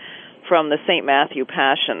chorales from the St. Matthew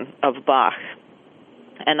Passion of Bach.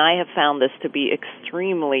 And I have found this to be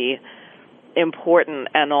extremely important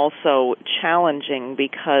and also challenging,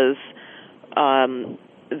 because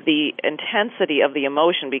the intensity of the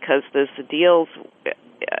emotion, because this deals,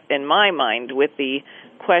 in my mind, with the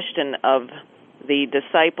question of the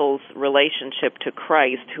disciples' relationship to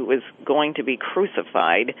Christ, who is going to be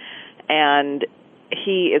crucified, and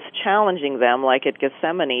he is challenging them, like at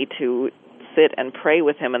Gethsemane, to sit and pray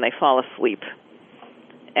with him, and they fall asleep.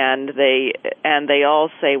 And they all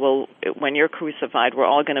say, well, when you're crucified, we're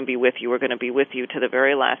all going to be with you. We're going to be with you to the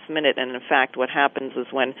very last minute. And in fact, what happens is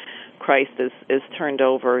when Christ is turned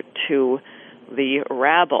over to the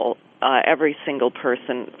rabble, every single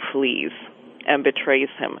person flees and betrays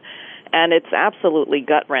him. And it's absolutely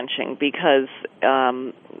gut-wrenching, because,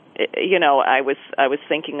 I was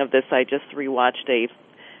thinking of this. I just rewatched a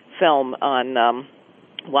film on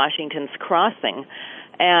Washington's Crossing.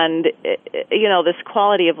 And, this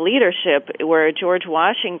quality of leadership where George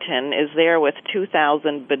Washington is there with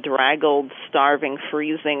 2,000 bedraggled, starving,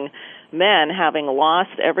 freezing men, having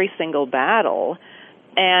lost every single battle.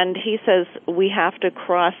 And he says, we have to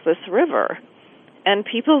cross this river. And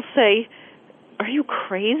people say, are you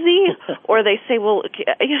crazy? Or they say, well,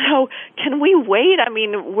 can we wait? I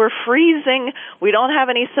mean, we're freezing. We don't have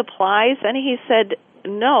any supplies. And he said,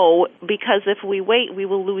 no, because if we wait, we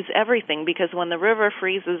will lose everything, because when the river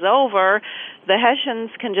freezes over, the Hessians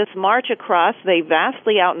can just march across, they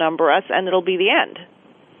vastly outnumber us, and it'll be the end.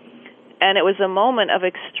 And it was a moment of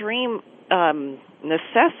extreme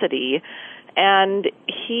necessity, and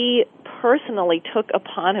he personally took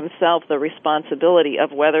upon himself the responsibility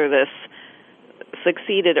of whether this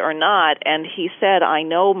succeeded or not. And he said, I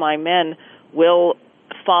know my men will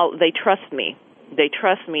follow. They trust me. They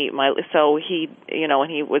trust me. So he,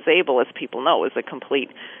 and he was able, as people know, it was a complete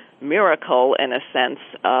miracle in a sense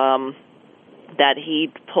that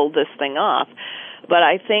he pulled this thing off. But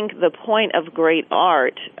I think the point of great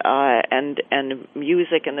art and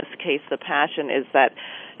music, in this case, the passion, is that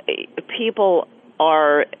people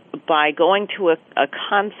are, by going to a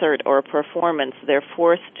concert or a performance, they're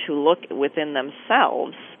forced to look within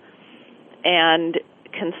themselves and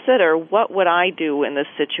consider, what would I do in this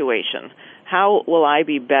situation? How will I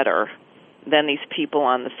be better than these people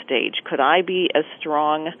on the stage? Could I be as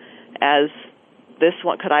strong as this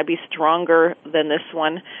one? Could I be stronger than this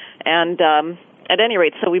one? And at any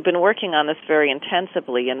rate, so we've been working on this very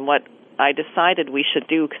intensively, and what I decided we should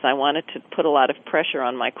do, because I wanted to put a lot of pressure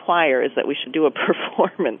on my choir, is that we should do a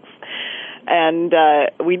performance. And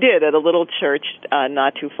we did at a little church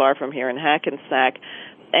not too far from here in Hackensack.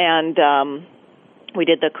 And we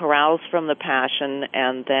did the chorales from the Passion,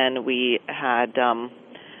 and then we had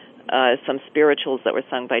some spirituals that were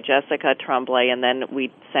sung by Jessica Tremblay, and then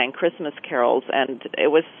we sang Christmas carols. And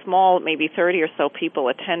it was small, maybe 30 or so people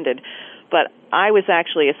attended, but I was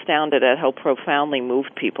actually astounded at how profoundly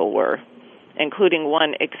moved people were, including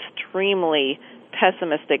one extremely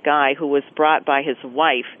pessimistic guy who was brought by his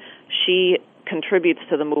wife. She contributes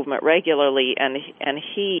to the movement regularly, and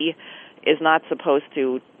he is not supposed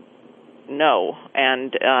to know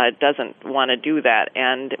and doesn't want to do that.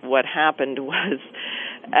 And what happened was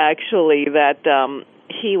actually that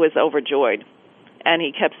he was overjoyed, and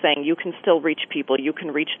he kept saying, you can still reach people. You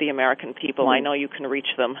can reach the American people. I know you can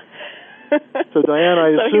reach them. So, Diane,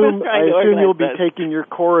 I assume you'll be taking your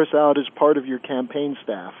chorus out as part of your campaign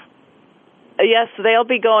staff. Yes, they'll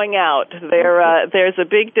be going out. There's a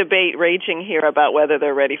big debate raging here about whether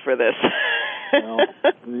they're ready for this. Well,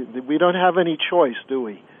 we don't have any choice, do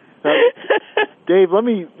we? Now, Dave, let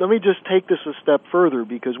me just take this a step further,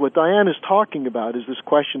 because what Diane is talking about is this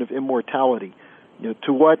question of immortality.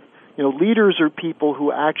 To what leaders are people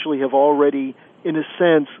who actually have already, in a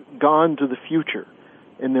sense, gone to the future.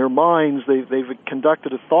 In their minds, they've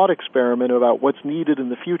conducted a thought experiment about what's needed in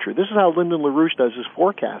the future. This is how Lyndon LaRouche does his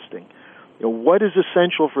forecasting. What is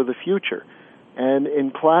essential for the future? And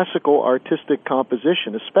in classical artistic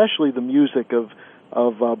composition, especially the music of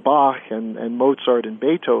Bach and Mozart and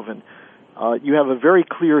Beethoven, you have a very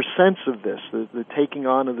clear sense of this, the taking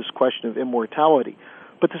on of this question of immortality.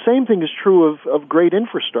 But the same thing is true of great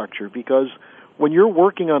infrastructure, because when you're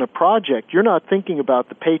working on a project, you're not thinking about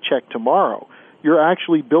the paycheck tomorrow. You're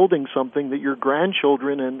actually building something that your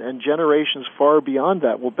grandchildren and generations far beyond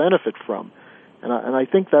that will benefit from. And I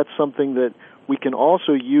think that's something that we can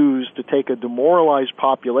also use to take a demoralized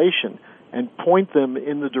population and point them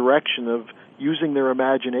in the direction of using their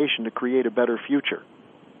imagination to create a better future.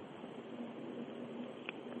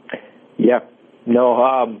 Yeah.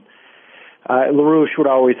 No, LaRouche would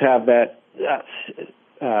always have that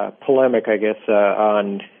polemic, I guess,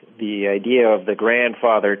 on the idea of the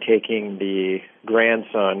grandfather taking the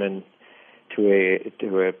grandson and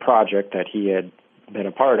to a project that he had been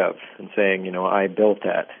a part of and saying, I built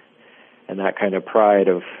that, and that kind of pride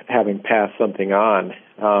of having passed something on.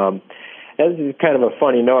 This is kind of a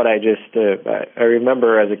funny note. I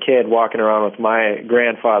remember as a kid walking around with my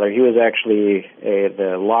grandfather. He was actually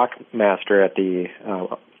the lock master at he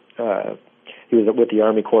was with the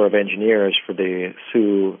Army Corps of Engineers for the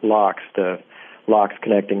Sioux locks, the locks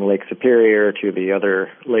connecting Lake Superior to the other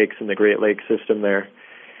lakes in the Great Lakes system there.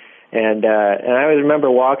 And I always remember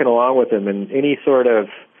walking along with him in any sort of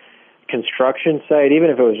construction site, even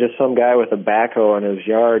if it was just some guy with a backhoe in his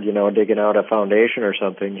yard, digging out a foundation or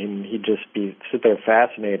something, he'd just sit there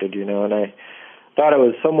fascinated, and I thought it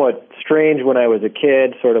was somewhat strange when I was a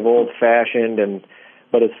kid, sort of old-fashioned,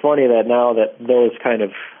 but it's funny that now that those kind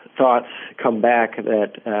of thoughts come back,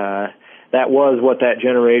 that was what that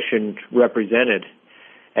generation represented.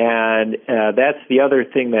 And that's the other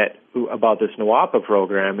thing about this NWAPA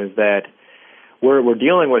program, is that we're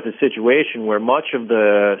dealing with a situation where much of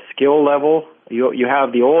the skill level, you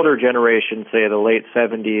have the older generation, say the late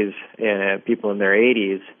 70s and people in their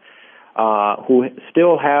 80s, who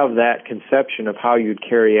still have that conception of how you'd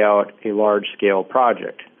carry out a large-scale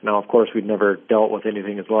project. Now, of course, we've never dealt with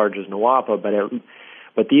anything as large as NWAPA,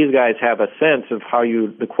 but these guys have a sense of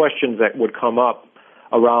the questions that would come up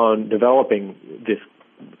around developing the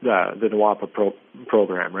NWAPA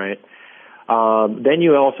program, right? Then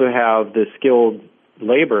you also have the skilled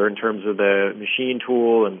labor in terms of the machine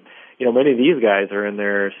tool, and many of these guys are in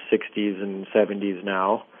their 60s and 70s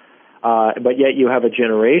now. But yet you have a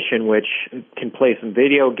generation which can play some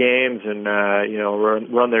video games and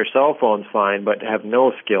run their cell phones fine, but have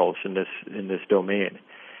no skills in this domain.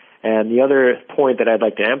 And the other point that I'd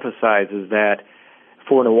like to emphasize is that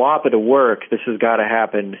for NWAPA to work, this has got to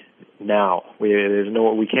happen now.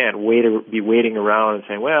 We can't be waiting around and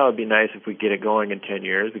saying, well, it'd be nice if we get it going in 10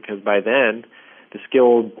 years, because by then the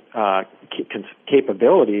skilled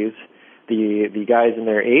capabilities, the guys in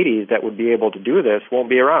their 80s that would be able to do this won't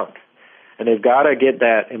be around. And they've got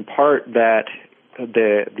to impart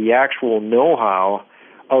the actual know-how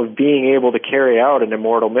of being able to carry out an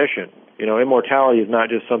immortal mission. Immortality is not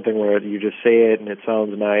just something where you just say it and it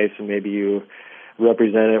sounds nice and maybe you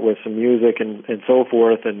represent it with some music and so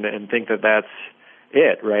forth and think that that's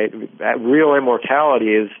it, right? Real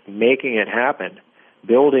immortality is making it happen,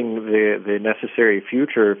 building the necessary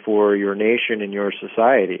future for your nation and your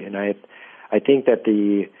society. And I think that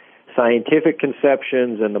the scientific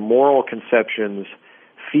conceptions and the moral conceptions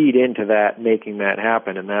feed into that, making that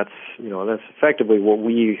happen, and that's effectively what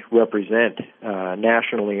we represent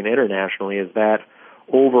nationally and internationally, is that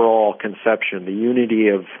overall conception, the unity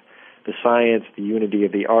of the science, the unity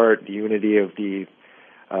of the art, the unity of the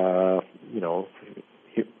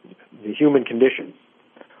human condition.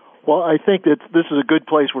 Well, I think that this is a good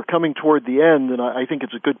place. We're coming toward the end, and I think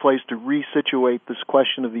it's a good place to resituate this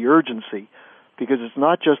question of the urgency, because it's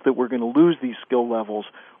not just that we're going to lose these skill levels.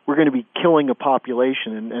 We're going to be killing a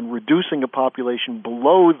population and reducing a population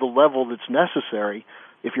below the level that's necessary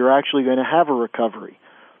if you're actually going to have a recovery.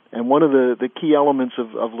 And one of the key elements of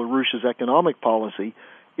LaRouche's economic policy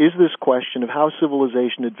is this question of how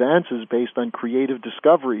civilization advances based on creative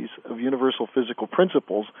discoveries of universal physical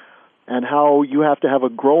principles, and how you have to have a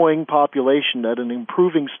growing population at an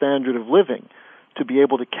improving standard of living to be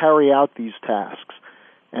able to carry out these tasks.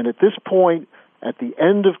 And at this point, at the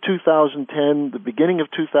end of 2010, the beginning of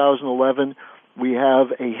 2011, we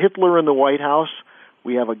have a Hitler in the White House,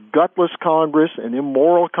 we have a gutless Congress, an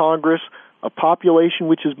immoral Congress, a population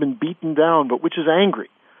which has been beaten down but which is angry.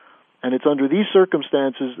 And it's under these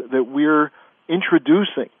circumstances that we're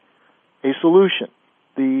introducing a solution,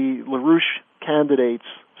 the LaRouche candidates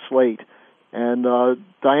slate. And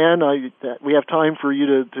Diane, we have time for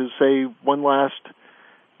you to say one last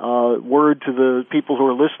word to the people who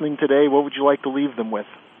are listening today. What would you like to leave them with?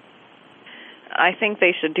 I think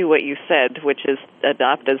they should do what you said, which is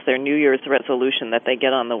adopt as their New Year's resolution that they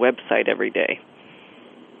get on the website every day.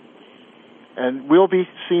 And we'll be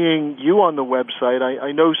seeing you on the website.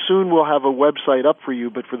 I know soon we'll have a website up for you,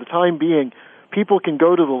 but for the time being, people can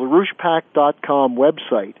go to the LaRouchePAC.com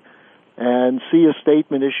website and see a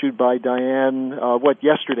statement issued by Diane,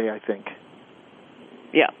 yesterday, I think.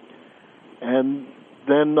 Yeah. And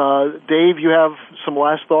then, Dave, you have some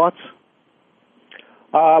last thoughts?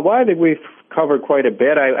 Well, I think we've covered quite a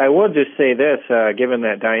bit. I will just say this, given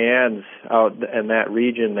that Diane's out in that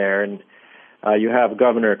region there, and you have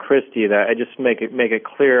Governor Christie, that I just make it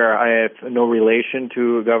clear I have no relation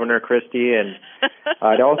to Governor Christie, and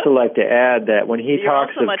I'd also like to add that when he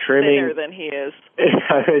talks of trimming, you're also much thinner than he is.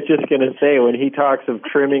 I was just going to say, when he talks of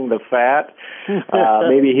trimming the fat,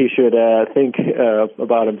 maybe he should think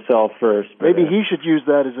about himself first. Maybe he should use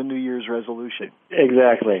that as a New Year's resolution.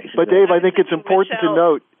 Exactly. But Dave, I think it's important to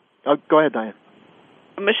note. Go ahead, Diane.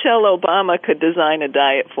 Michelle Obama could design a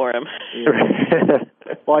diet for him.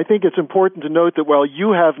 Well, I think it's important to note that while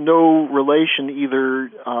you have no relation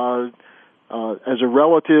either as a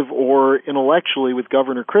relative or intellectually with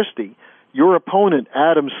Governor Christie, your opponent,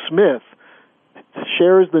 Adam Smith,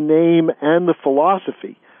 shares the name and the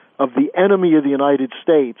philosophy of the enemy of the United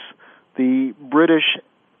States, the British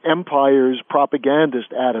Empire's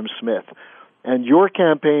propagandist, Adam Smith. And your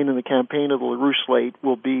campaign and the campaign of the LaRouche slate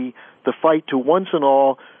will be the fight to once and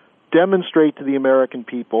all demonstrate to the American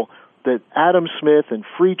people that Adam Smith and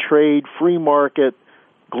free trade, free market,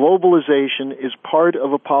 globalization is part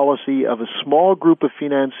of a policy of a small group of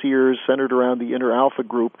financiers centered around the Inter Alpha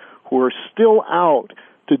Group who are still out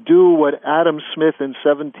to do what Adam Smith in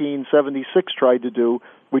 1776 tried to do,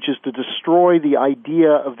 which is to destroy the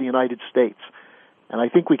idea of the United States. And I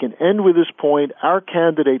think we can end with this point. Our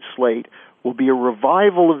candidate slate will be a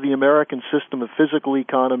revival of the American system of physical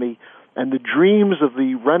economy and the dreams of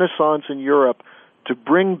the Renaissance in Europe to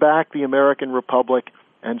bring back the American Republic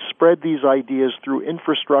and spread these ideas through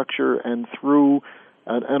infrastructure and through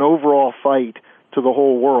an overall fight to the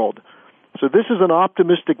whole world. So this is an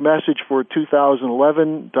optimistic message for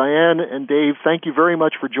 2011. Diane and Dave, thank you very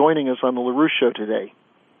much for joining us on the LaRouche Show today.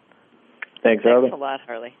 Thanks, Harley. Thanks a lot,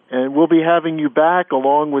 Harley. And we'll be having you back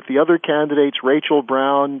along with the other candidates, Rachel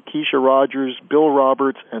Brown, Keisha Rogers, Bill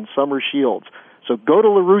Roberts, and Summer Shields. So go to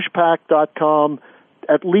LaRouchePAC.com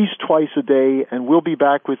at least twice a day, and we'll be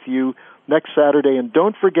back with you next Saturday. And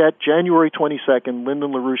don't forget, January 22nd,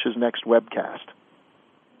 Lyndon LaRouche's next webcast.